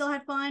mean I still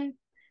had fun?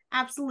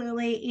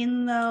 Absolutely.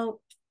 Even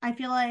though I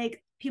feel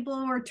like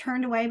people were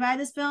turned away by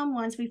this film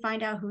once we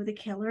find out who the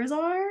killers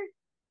are.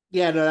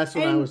 Yeah, no, that's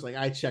what I was like.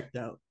 I checked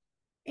out.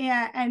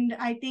 Yeah, and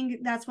I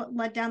think that's what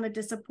let down the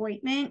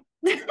disappointment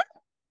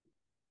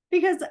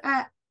because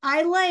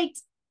I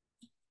liked.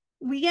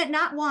 We get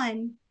not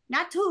one,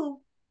 not two,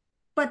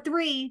 but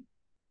 3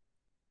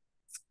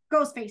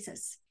 ghost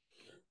faces.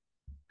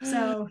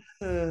 So,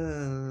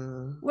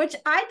 which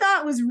I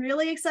thought was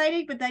really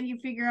exciting, but then you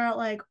figure out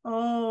like,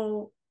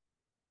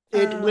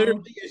 it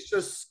literally is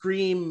just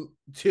Scream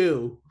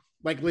 2,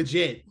 like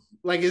legit.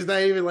 Like it's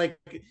not even like,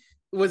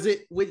 was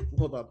it? Wait,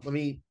 hold up, let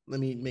me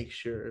make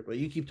sure. But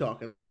you keep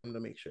talking to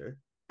make sure.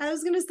 I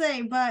was gonna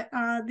say, but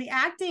the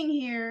acting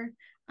here,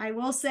 I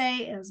will say,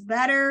 is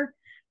better.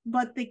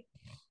 But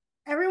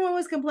everyone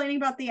was complaining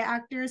about the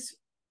actors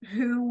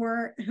who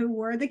were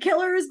the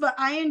killers, but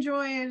I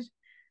enjoyed,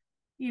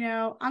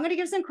 I'm gonna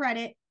give some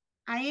credit.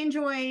 I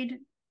enjoyed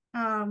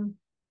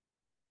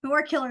who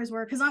our killers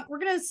were, because we're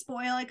gonna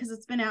spoil it because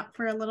it's been out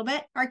for a little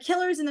bit. Our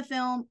killers in the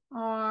film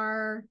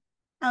are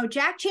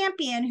Jack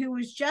Champion, who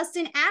was just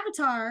in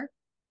Avatar,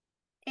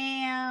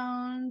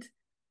 and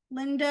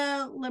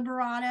Linda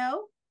Liberato,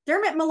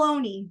 Dermot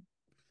Maloney.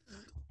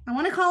 I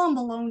want to call him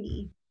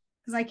Maloney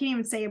because I can't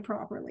even say it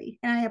properly,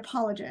 and I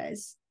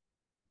apologize.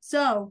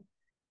 So,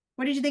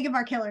 what did you think of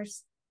our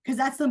killers? Because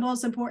that's the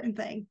most important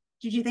thing.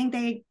 Did you think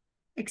they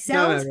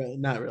excelled? No,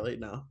 not really.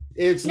 No,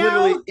 it's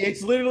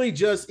literally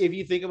just, if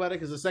you think about it,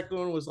 because the second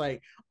one was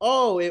like,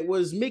 oh, it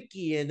was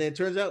Mickey, and then it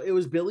turns out it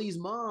was Billy's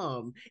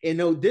mom. And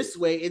no, this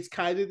way it's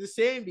kind of the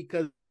same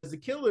because the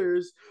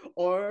killers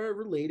are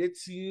related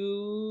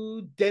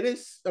to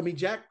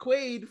Jack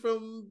Quaid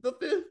from the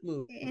 5th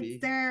movie.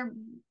 It's their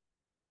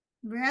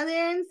brother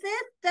and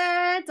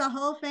sister. It's a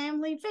whole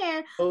family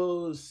affair.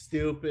 Oh,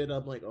 stupid.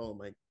 I'm like, oh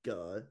my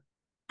God.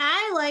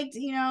 I liked,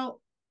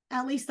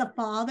 at least the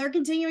father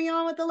continuing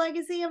on with the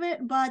legacy of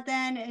it, but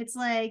then it's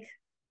like,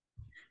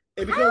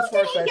 how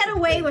did he get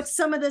away with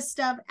some of this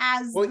stuff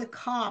as the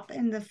cop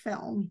in the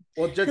film?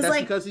 Well, that's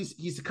because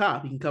he's a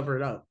cop. He can cover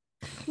it up.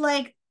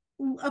 Like,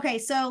 okay,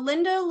 so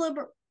Lena, what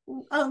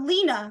did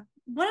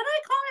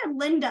I call her?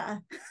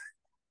 Linda.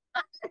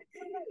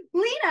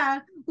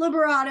 Lena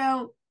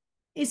Liberato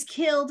is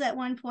killed at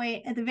one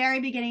point at the very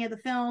beginning of the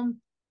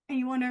film. And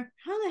you wonder,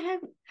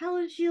 how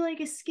did she like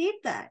escape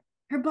that?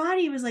 Her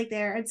body was like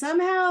there, and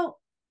somehow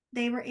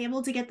they were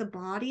able to get the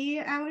body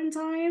out in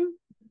time.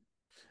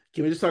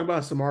 Can we just talk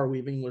about Samara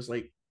Weaving was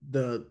like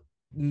the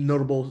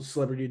notable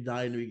celebrity to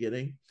die in the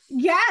beginning?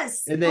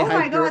 Yes. And they oh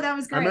my god, her, that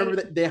was great. I remember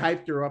that they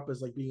hyped her up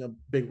as like being a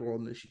big role,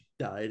 and then she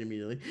died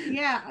immediately.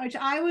 Yeah, which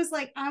I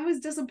was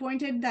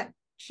disappointed that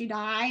she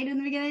died in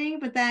the beginning,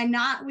 but then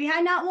we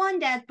had not one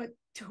death, but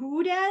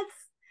two deaths.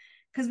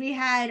 Because we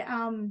had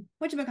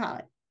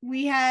whatchamacallit?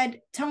 We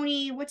had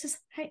Tony, what's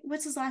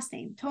his last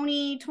name?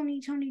 Tony.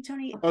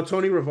 Oh,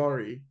 Tony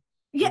Rivari.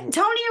 Yeah,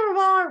 Tony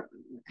Rivari.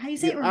 How you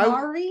say it?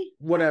 Rivari?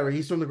 Whatever.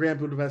 He's from the Grand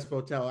Budapest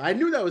Hotel. I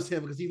knew that was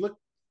him because he looked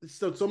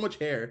so much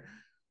hair.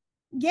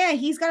 Yeah,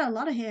 he's got a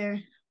lot of hair.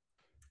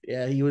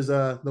 Yeah, he was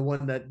the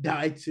one that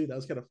died too. That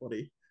was kind of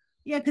funny.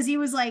 Yeah, because he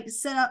was like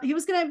set up. He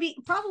was gonna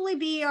probably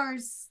be our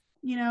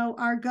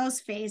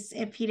ghost face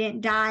if he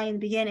didn't die in the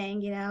beginning,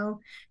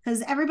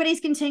 because everybody's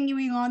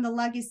continuing on the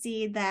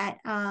legacy that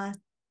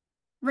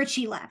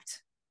Richie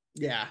left.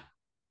 Yeah.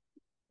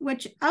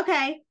 Which,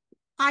 okay,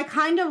 I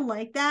kind of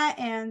like that,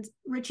 and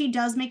Richie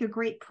does make a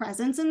great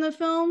presence in the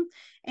film,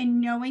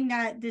 and knowing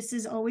that this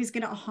is always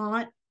going to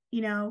haunt,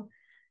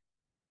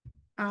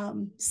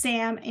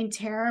 Sam and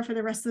Tara for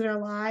the rest of their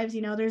lives,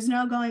 there's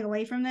no going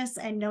away from this,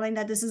 and knowing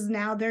that this is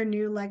now their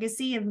new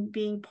legacy of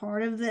being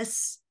part of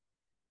this,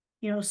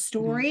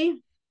 story. Mm-hmm.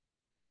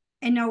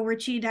 And know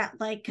Richie that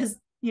because,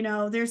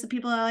 there's the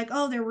people that are like,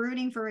 oh, they're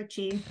rooting for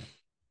Richie.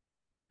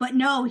 But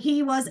no,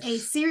 he was a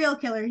serial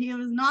killer. He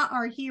was not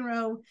our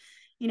hero,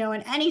 in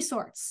any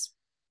sorts.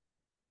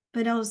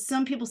 But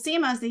some people see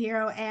him as the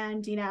hero,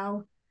 and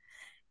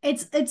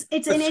it's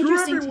an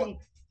interesting take.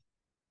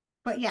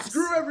 But yes.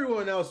 Screw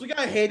everyone else. We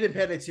got Hayden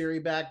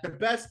Panettiere back, the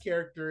best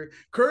character.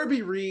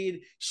 Kirby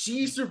Reed,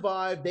 she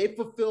survived. They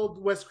fulfilled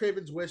Wes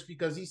Craven's wish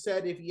because he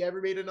said if he ever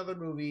made another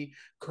movie,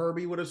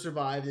 Kirby would have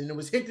survived. And it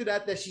was hinted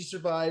at that she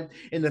survived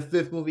in the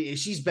 5th movie. And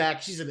she's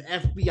back. She's an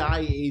FBI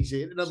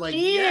agent. And I'm like,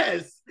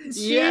 yes.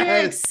 She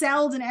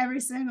excelled in every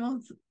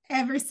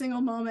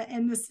single moment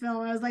in this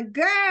film. I was like,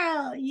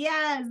 girl,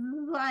 yes,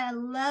 this is why I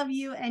love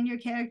you and your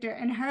character.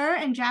 And her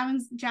and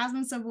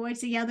Jasmine Savoy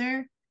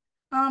together.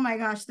 Oh my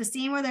gosh, the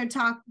scene where they're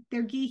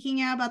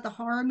geeking out about the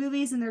horror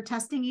movies and they're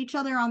testing each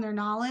other on their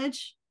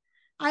knowledge.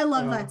 I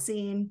love that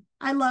scene.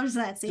 I loved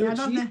that scene. Dude, I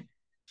love that.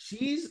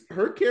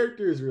 Her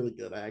character is really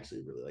good. I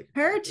actually really like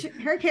her.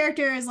 Her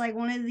character is like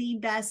one of the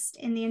best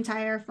in the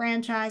entire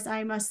franchise,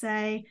 I must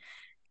say.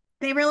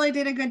 They really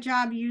did a good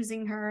job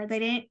using her. They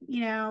didn't,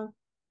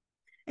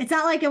 it's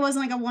not like it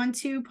wasn't like a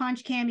 1-2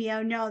 punch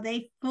cameo. No,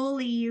 they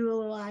fully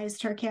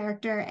utilized her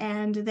character,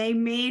 and they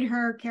made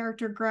her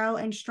character grow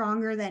and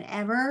stronger than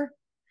ever.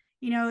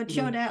 It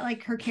showed that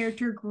like her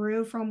character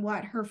grew from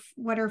what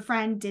her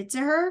friend did to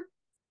her,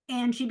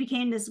 and she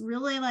became this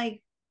really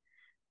like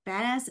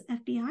badass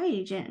FBI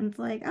agent. And it's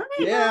like,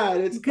 okay, yeah,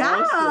 let's go.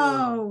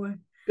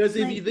 Awesome. Because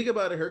if you think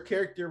about it, her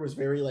character was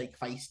very like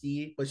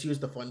feisty, but she was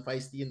the fun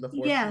feisty in the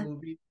 4th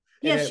movie.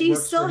 Yeah, she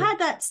still had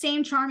that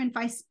same charm and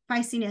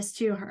feistiness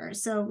to her,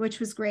 so which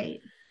was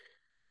great.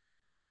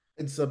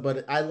 And so,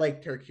 but I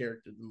liked her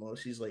character the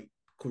most. She's like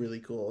really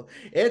cool.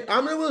 And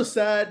I'm a little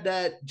sad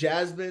that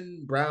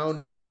Jasmine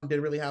Brown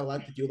didn't really have a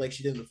lot to do like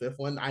she did in the 5th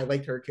one. I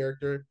liked her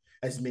character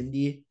as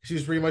Mindy. She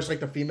was pretty much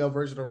like the female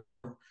version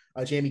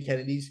of Jamie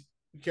Kennedy's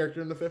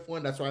character in the 5th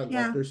one. That's why I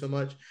loved her so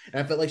much.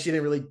 And I felt like she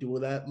didn't really do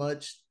that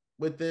much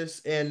with this.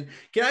 And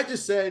can I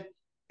just say,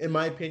 in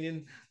my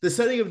opinion, the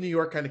setting of New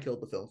York kind of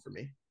killed the film for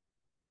me.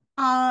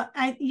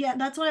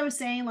 That's what I was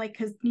saying, like,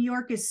 because New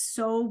York is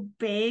so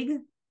big,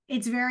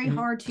 it's very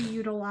hard to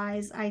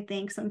utilize, I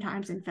think,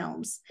 sometimes in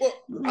films. Well,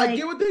 I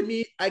get what they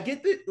mean. I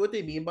get what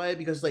they mean by it,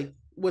 because like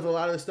with a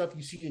lot of the stuff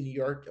you see in New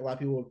York, a lot of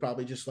people would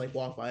probably just like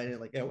walk by and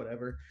like, yeah,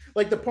 whatever.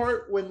 Like the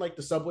part when like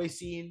the subway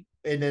scene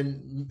and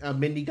then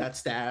Mindy got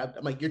stabbed.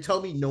 I'm like, you're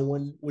telling me no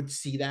one would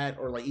see that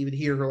or like even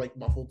hear her like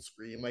muffled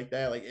scream like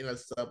that, like in a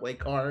subway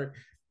car?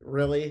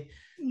 Really?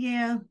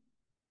 Yeah.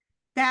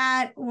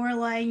 That, or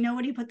like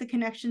nobody put the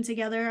connection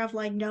together of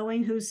like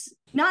knowing who's,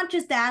 not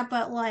just that,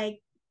 but like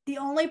the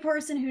only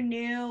person who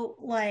knew,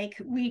 like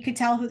we could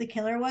tell who the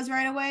killer was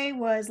right away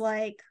was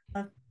like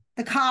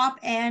the cop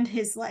and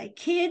his like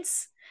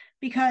kids,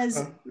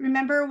 because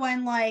remember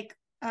when like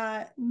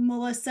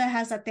Melissa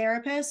has a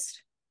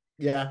therapist?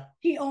 Yeah.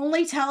 He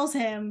only tells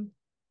him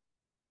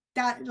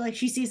that like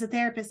she sees a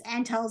therapist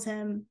and tells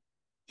him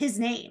his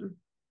name.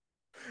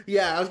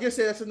 Yeah, I was gonna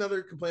say that's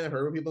another complaint I've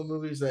heard with people in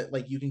movies, that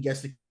like you can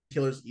guess the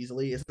killers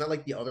easily. It's not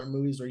like the other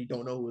movies where you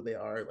don't know who they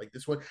are. Like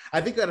this one,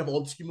 I think out of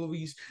old school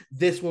movies,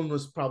 this one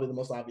was probably the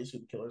most obvious who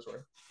the killers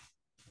were.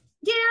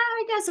 Yeah,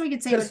 I guess we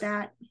could say with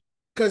that.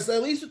 Because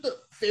at least with the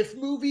 5th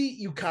movie,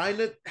 you kind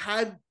of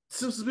had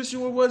some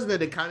suspicion what it was, and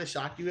then it kind of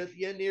shocked you at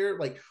the end here.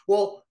 Like,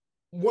 well,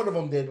 one of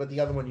them did, but the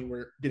other one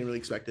you didn't really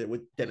expect it,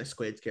 with Dennis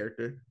Quaid's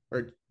character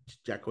or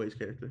Jack Quaid's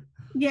character.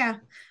 Yeah,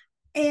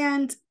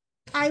 and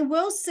I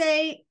will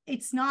say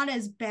it's not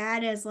as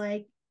bad as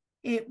like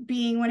it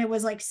being when it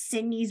was like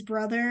Sydney's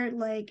brother.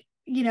 Like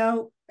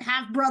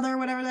half brother,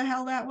 whatever the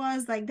hell that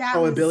was. Like that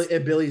Oh, was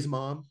and Billy's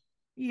mom.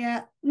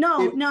 Yeah.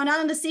 No,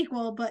 not in the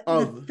sequel, but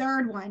the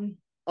third one.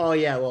 Oh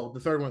yeah, well, the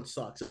third one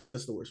sucks.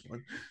 That's the worst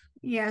one.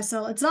 Yeah,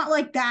 so it's not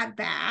like that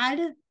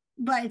bad,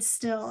 but it's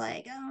still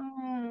like,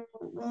 oh.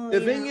 Well, the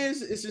thing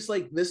is, it's just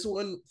like this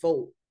one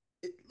felt.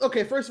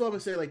 Okay, first of all, I'm gonna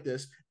say it like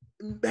this: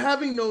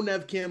 having no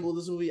Nev Campbell in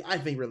this movie, I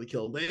think really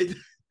killed it.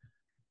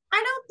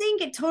 I don't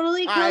think it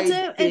totally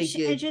killed it.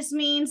 It just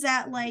means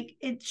that like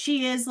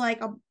she is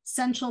like a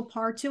central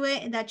part to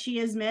it, and that she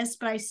is missed.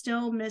 But I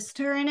still missed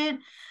her in it.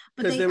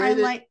 But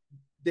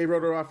they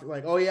wrote her off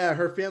like, oh yeah,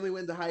 her family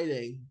went into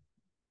hiding.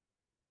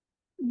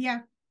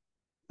 Yeah,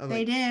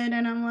 they did,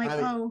 and I'm like,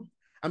 oh.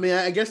 I mean,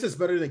 I guess it's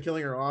better than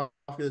killing her off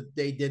because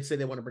they did say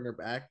they want to bring her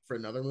back for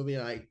another movie,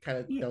 and I kind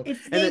of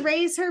if they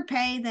raise her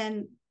pay,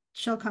 then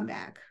she'll come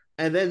back.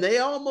 And then they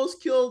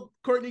almost killed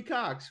Courtney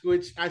Cox,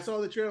 which I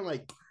saw the trailer. I'm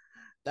like,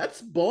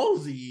 that's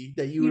ballsy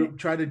that you would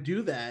try to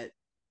do that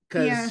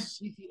because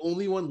she's the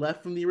only one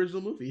left from the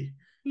original movie.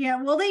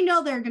 Yeah, well, they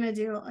know they're gonna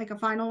do like a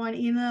final one,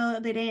 even though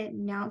they didn't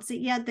announce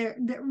it yet.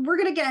 We're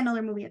gonna get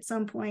another movie at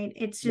some point.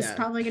 It's just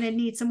probably gonna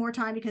need some more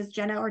time because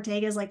Jenna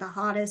Ortega is like the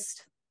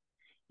hottest,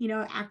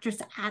 actress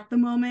at the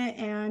moment,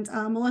 and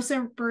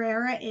Melissa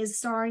Barrera is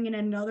starring in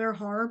another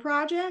horror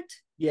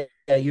project. Yeah,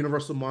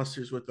 Universal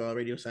Monsters with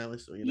Radio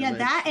Silence. So,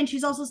 that, and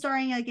she's also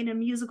starring like in a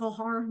musical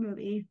horror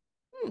movie.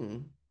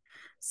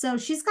 So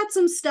she's got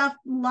some stuff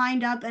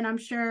lined up, and I'm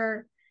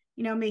sure.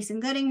 Mason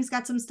Gooding's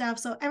got some stuff.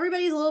 So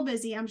everybody's a little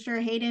busy. I'm sure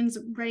Hayden's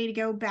ready to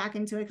go back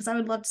into it because I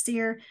would love to see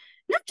her,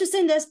 not just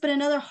in this, but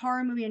another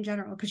horror movie in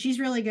general, because she's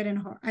really good in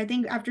horror. I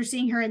think after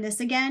seeing her in this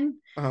again,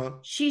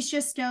 she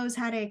just knows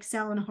how to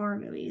excel in horror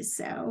movies.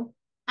 So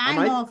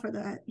I'm all for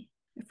that,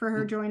 for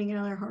her joining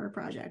another horror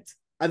project.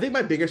 I think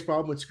my biggest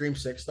problem with Scream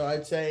 6, though,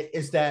 I'd say,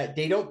 is that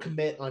they don't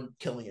commit on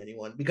killing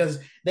anyone, because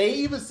they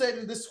even said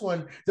in this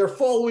one, they're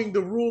following the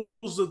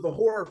rules of the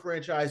horror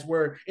franchise,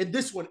 where in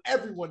this one,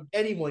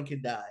 anyone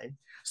can die.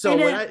 So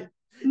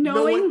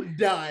no one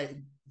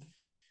died.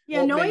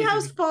 Yeah, knowing how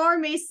far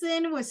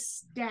Mason was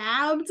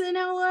stabbed in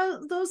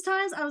all those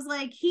times, I was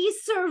like, he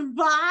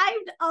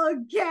survived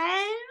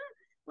again?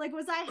 Like,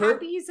 was I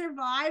happy he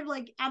survived?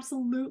 Like,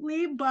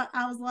 absolutely. But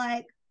I was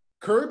like...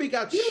 Kirby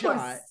got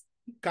shot.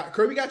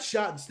 Kirby got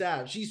shot and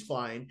stabbed. She's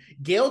fine.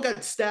 Gail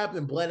got stabbed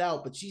and bled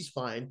out, but she's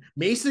fine.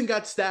 Mason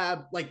got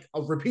stabbed, like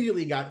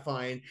repeatedly, got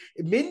fine.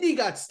 Mindy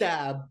got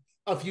stabbed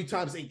a few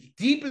times, like,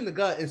 deep in the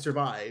gut, and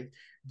survived.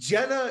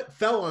 Jenna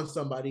fell on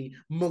somebody.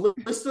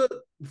 Melissa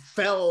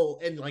fell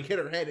and like hit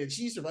her head, and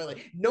she survived.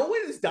 Like, no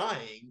one is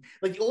dying.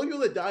 Like, the only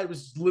people that died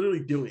was literally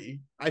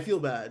Dewey. I feel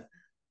bad.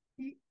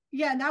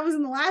 Yeah, that was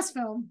in the last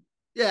film.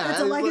 Yeah, that's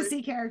a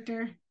legacy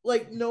character.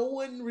 Like, no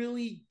one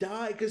really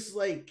died because,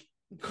 like,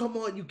 come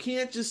on, you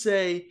can't just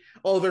say,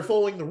 oh, they're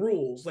following the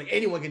rules. Like,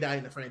 anyone can die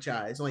in the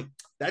franchise. I'm like,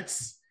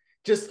 that's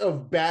just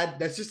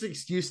that's just an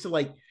excuse to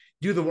like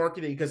do the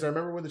marketing. Because I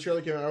remember when the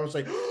trailer came out, I was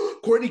like, oh,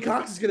 Courtney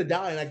Cox is gonna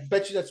die, and I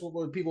bet you that's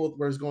what people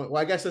were going.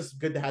 Well, I guess that's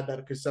good to have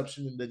that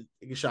conception and then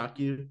it can shock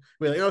you.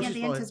 Like, oh,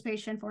 the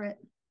anticipation for it.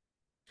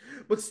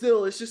 But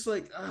still, it's just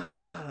like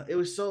it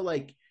was so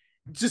like,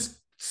 just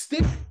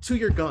stick to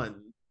your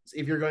guns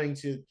if you're going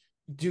to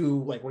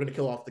do like, we're gonna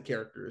kill off the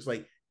characters.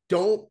 Like,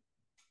 don't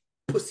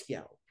pussy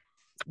out.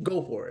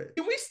 Go for it.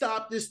 Can we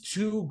stop this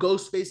 2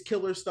 Ghostface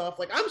killer stuff?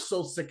 Like, I'm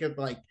so sick of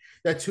like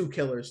that 2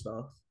 killer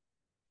stuff.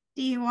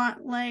 Do you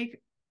want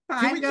like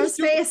 5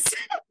 Ghostface?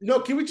 No,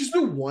 can we just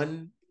do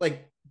 1?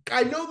 Like,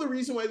 I know the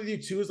reason why they do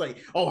 2 is like,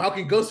 oh, how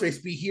can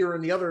Ghostface be here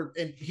and the other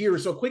and here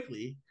so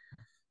quickly?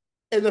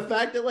 And the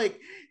fact that like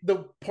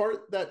the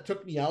part that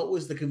took me out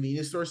was the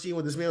convenience store scene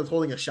when this man was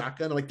holding a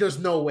shotgun. I'm like, there's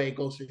no way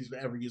Ghostface would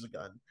ever use a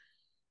gun.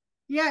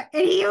 Yeah,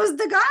 and he used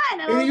the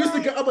gun.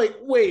 I'm like,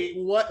 wait,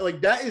 what?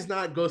 Like, that is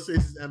not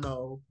Ghostface's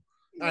MO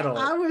at all.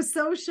 I was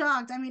so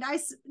shocked. I mean,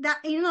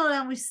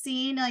 that was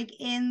seen like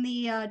in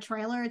the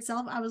trailer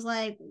itself. I was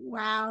like,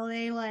 wow,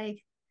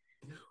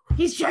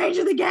 he's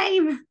changing the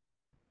game.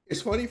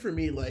 It's funny for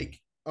me, like,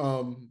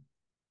 I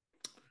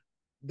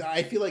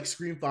feel like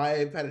Scream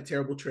 5 had a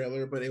terrible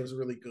trailer, but it was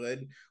really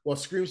good. While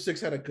Scream 6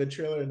 had a good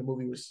trailer, and the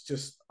movie was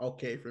just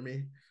okay for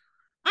me.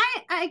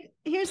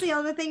 Here's the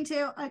other thing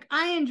too. Like,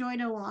 I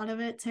enjoyed a lot of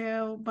it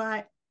too,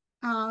 but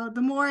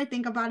the more I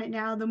think about it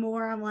now, the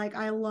more I'm like,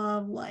 I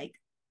love like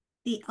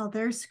the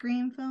other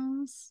Scream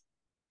films,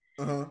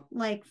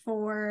 like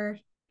 4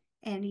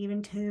 and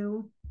even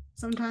 2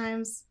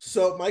 sometimes.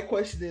 So my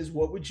question is,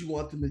 what would you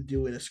want them to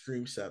do in a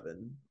Scream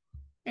 7?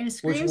 In a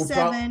Scream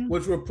 7,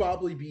 which will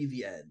probably be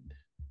the end.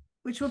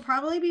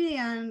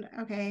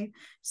 Okay,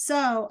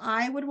 so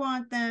I would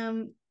want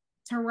them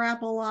to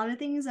wrap a lot of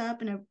things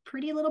up in a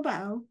pretty little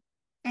bow.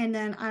 And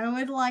then I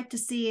would like to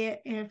see it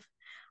and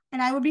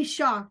I would be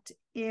shocked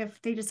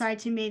if they decide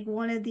to make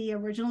one of the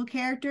original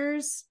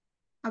characters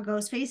a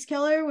Ghostface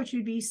killer, which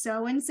would be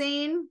so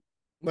insane.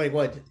 Like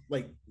what?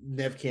 Like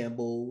Nev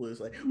Campbell was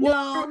like,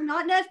 no,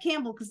 not Nev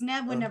Campbell, because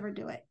Nev would never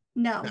do it.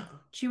 No, No.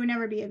 she would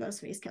never be a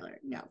Ghostface killer.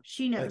 No,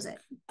 she knows Like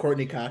it.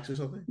 Courtney Cox or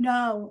something?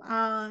 No,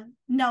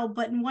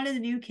 but one of the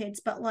new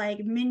kids, but like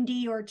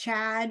Mindy or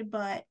Chad,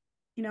 but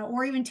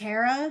or even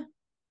Tara,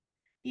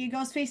 be a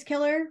Ghostface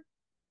killer.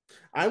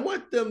 I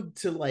want them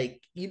to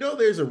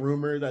there's a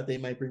rumor that they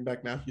might bring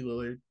back Matthew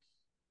Lillard.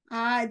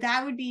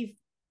 That would be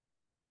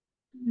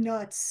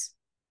nuts.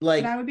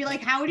 Like, but I would be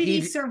like, how did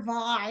he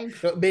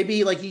survive?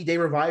 Maybe they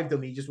revived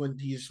him. He just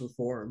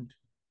reformed.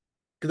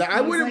 Because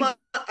I wouldn't mind.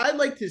 I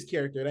liked his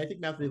character, and I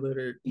think Matthew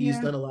Lillard, he's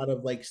done a lot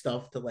of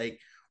stuff to I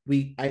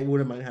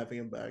wouldn't mind having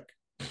him back.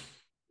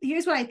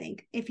 Here's what I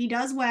think: if he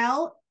does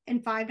well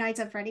in Five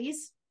Nights at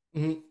Freddy's,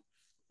 then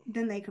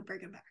they could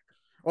bring him back.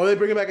 Or they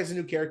bring him back as a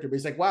new character, but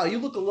he's like, wow, you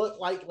look a lot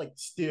like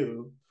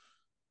Stu.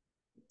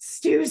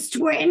 Stu's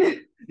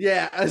twin.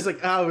 Yeah, I was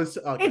like,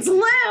 okay. It's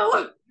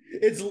Lou.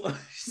 It's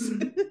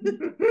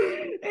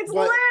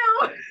Lou.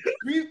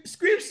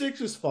 Scream 6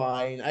 was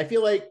fine. I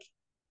feel like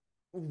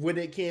when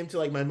it came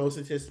to my most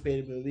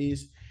anticipated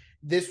movies,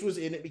 this was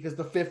in it because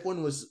the fifth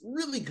one was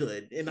really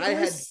good, and I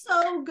had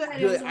so good.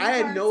 It was I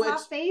had no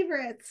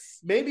favorites.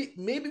 Maybe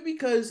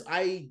because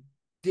I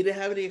didn't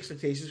have any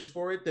expectations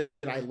for it that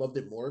I loved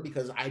it more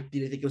because I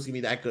didn't think it was gonna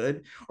be that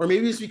good, or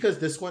maybe it's because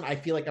this one I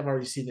feel like I've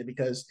already seen it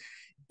because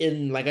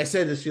like I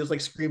said, this feels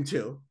like Scream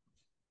 2.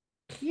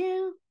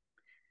 Yeah.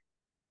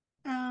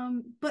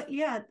 But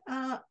yeah,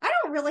 I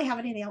don't really have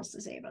anything else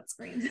to say about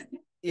Scream.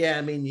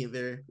 Yeah, me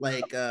neither.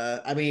 Well,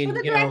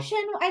 the direction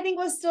I think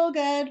was still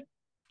good.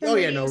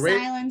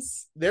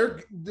 Silence.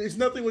 There's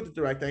nothing with the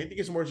directing. I think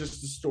it's more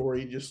just the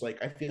story. Just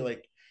I feel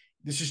like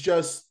this is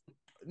just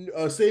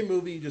a same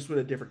movie, just with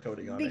a different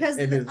coding on because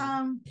it.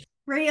 Because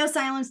Radio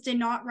Silence did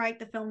not write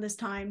the film this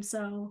time,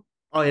 so.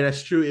 Oh yeah,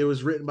 that's true. It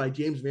was written by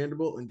James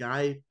Vanderbilt and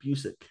Guy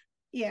Busick.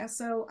 Yeah,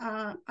 so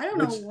I don't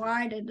know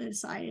why they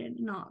decided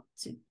not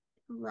to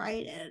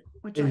write it.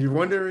 If you're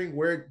wondering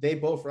where they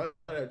both wrote,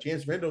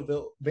 James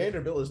Vanderbilt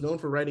is known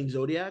for writing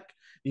Zodiac,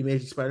 The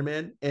Amazing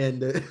Spider-Man, and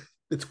the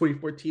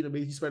 2014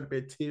 Amazing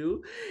Spider-Man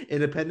 2,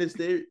 Independence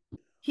Day.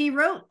 He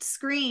wrote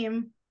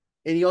Scream.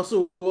 And he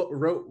also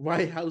wrote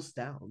White House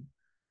Down.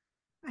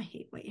 I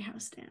hate White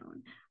House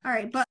Down. All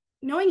right, but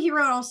knowing he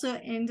wrote also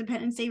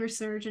Independence Day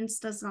Resurgence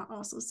does not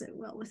also sit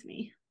well with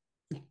me.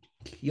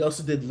 He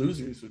also did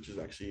Losers, which is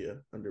actually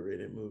an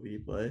underrated movie,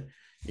 but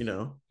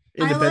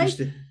Independence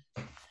Day.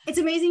 It's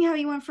amazing how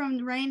he went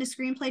from writing the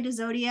screenplay to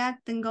Zodiac,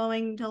 then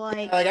going to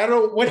I don't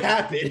know what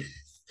happened.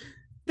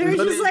 There's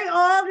just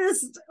all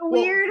this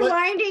weird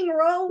winding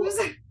rows.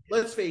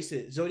 Let's face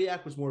it,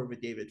 Zodiac was more of a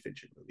David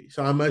Fincher movie,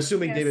 so I'm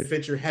assuming David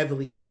Fincher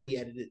heavily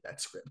edited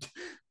that script.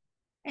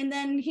 And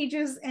then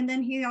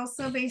he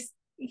also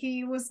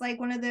he was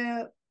one of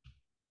the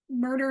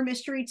murder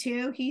mystery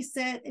too. He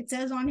said it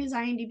says on his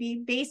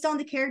IMDb based on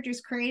the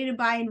characters created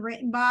by and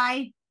written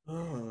by.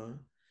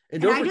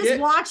 And I just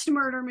watched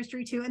Murder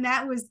Mystery 2, and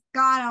that was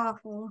god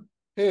awful.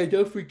 Hey,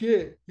 don't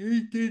forget,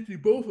 he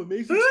did both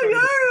Amazing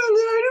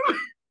Spider-Man.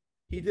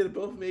 He did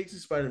both Amazing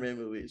Spider-Man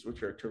movies,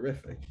 which are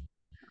terrific.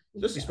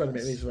 Especially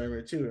Spider-Man, Amazing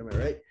Spider-Man 2, am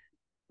I right?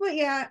 But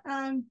yeah,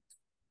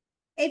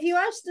 if you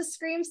watched the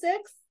Scream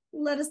 6,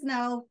 let us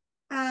know.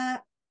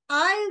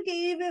 I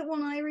gave it,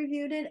 when I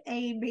reviewed it,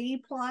 a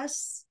B+.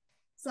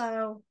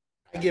 So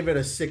I give it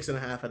a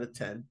 6.5 out of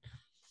 10.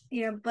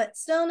 Yeah, but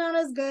still not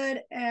as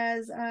good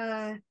as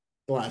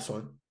the last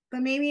one.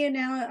 But maybe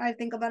now I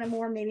think about it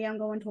more, maybe I'm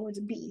going towards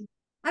a B.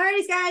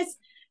 Alrighty, guys.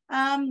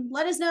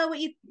 Let us know what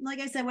you, let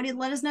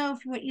us know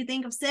what you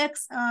think of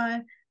 6.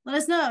 Let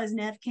us know, is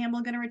Nev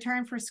Campbell going to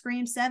return for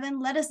Scream 7?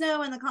 Let us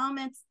know in the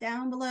comments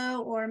down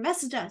below or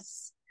message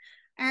us.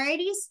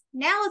 Alrighties,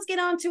 now let's get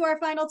on to our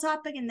final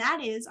topic, and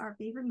that is our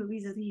favorite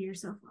movies of the year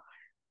so far.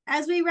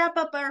 As we wrap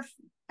up our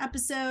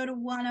episode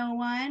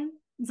 101,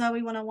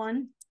 Zoe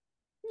 101.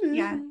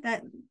 Yeah,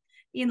 that,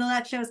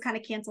 that show is kind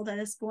of canceled at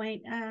this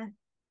point.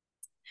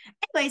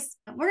 Anyways,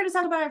 we're going to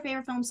talk about our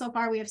favorite films so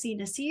far we have seen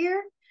this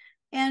year.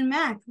 And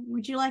Mac,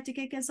 would you like to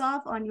kick us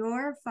off on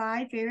your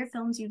 5 favorite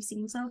films you've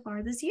seen so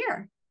far this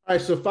year? All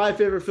right, so 5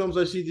 favorite films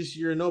I've seen this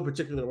year in no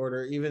particular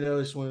order, even though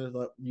it's one of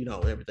the,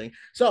 everything.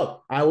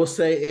 So I will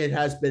say it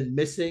has been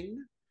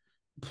Missing,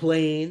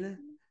 Plane,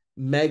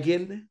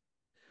 Megan,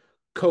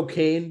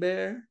 Cocaine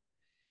Bear,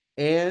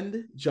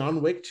 and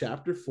John Wick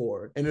Chapter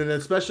 4. And then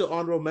a special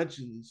honorable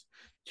mentions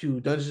to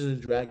Dungeons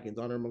and Dragons,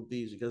 Honor Among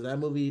Thieves, because that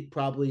movie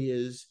probably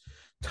is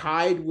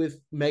tied with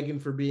Megan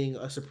for being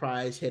a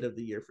surprise hit of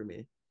the year for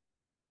me.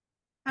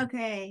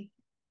 Okay.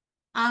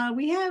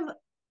 We have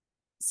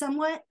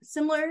somewhat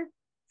similar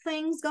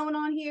things going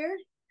on here,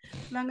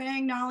 but I'm going to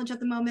acknowledge at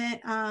the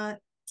moment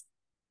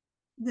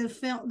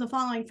the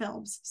following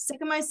films: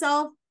 Sick of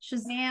Myself,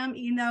 Shazam.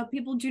 Even though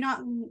people did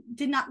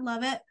not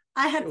love it,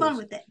 I had fun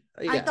with it.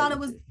 Yeah, I thought it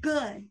was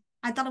good.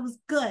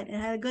 It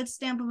had a good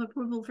stamp of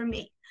approval from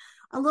me.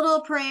 A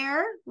Little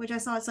Prayer, which I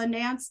saw at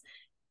Sundance.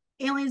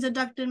 Aliens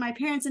Abducted My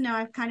Parents, and now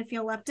I kind of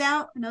feel left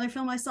out. Another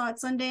film I saw at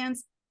Sundance.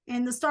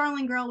 And The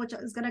Starling Girl, which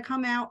is going to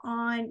come out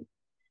on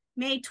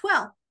May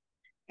 12th.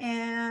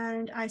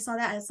 And I saw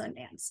that at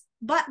Sundance.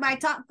 But my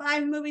top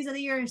 5 movies of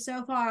the year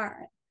so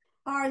far: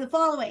 are the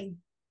following: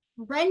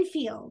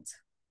 Renfield,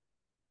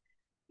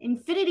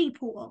 Infinity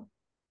Pool,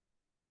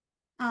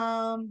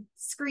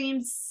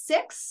 Scream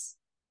 6,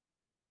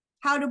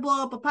 How to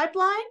Blow Up a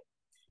Pipeline,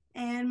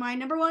 and my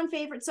number one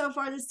favorite so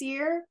far this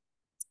year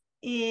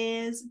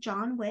is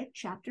John Wick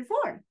Chapter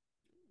 4.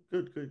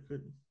 Good.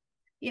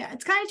 Yeah,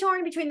 it's kind of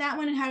torn between that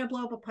one and How to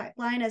Blow Up a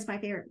Pipeline as my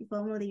favorite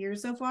film of the year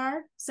so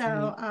far.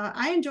 So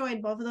I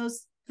enjoyed both of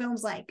those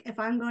films. Like, if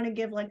I'm going to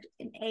give like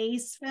an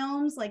A's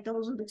films, like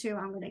those are the two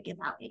I'm going to give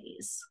out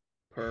A's.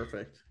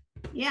 Perfect.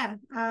 Yeah.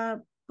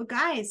 But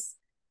guys,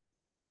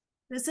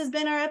 this has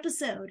been our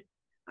episode.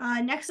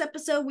 Next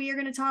episode, we are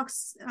going to talk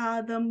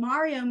the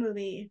Mario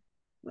movie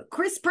with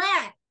Chris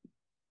Pratt.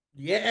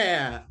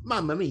 Yeah.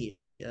 Mamma Mia.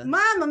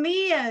 Mamma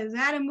Mia is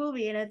at a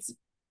movie, and it's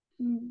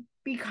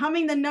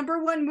becoming the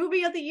number one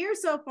movie of the year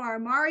so far.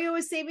 Mario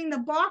is saving the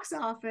box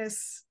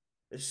office.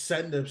 It's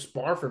setting the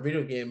bar for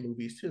video game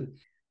movies too.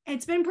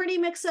 It's been pretty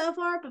mixed so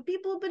far, but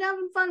people have been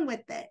having fun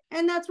with it.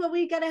 And that's what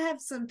we gotta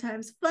have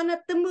sometimes, fun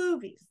at the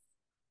movies.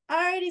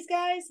 Alrighties,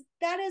 guys,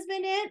 that has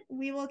been it.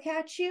 We will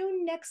catch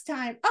you next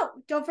time. Oh,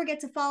 don't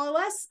forget to follow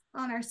us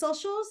on our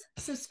socials,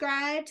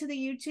 subscribe to the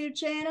YouTube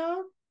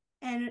channel,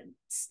 and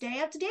stay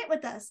up to date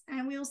with us.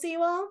 And we will see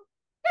you all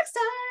next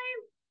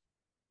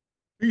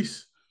time.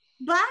 Peace.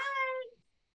 Bye.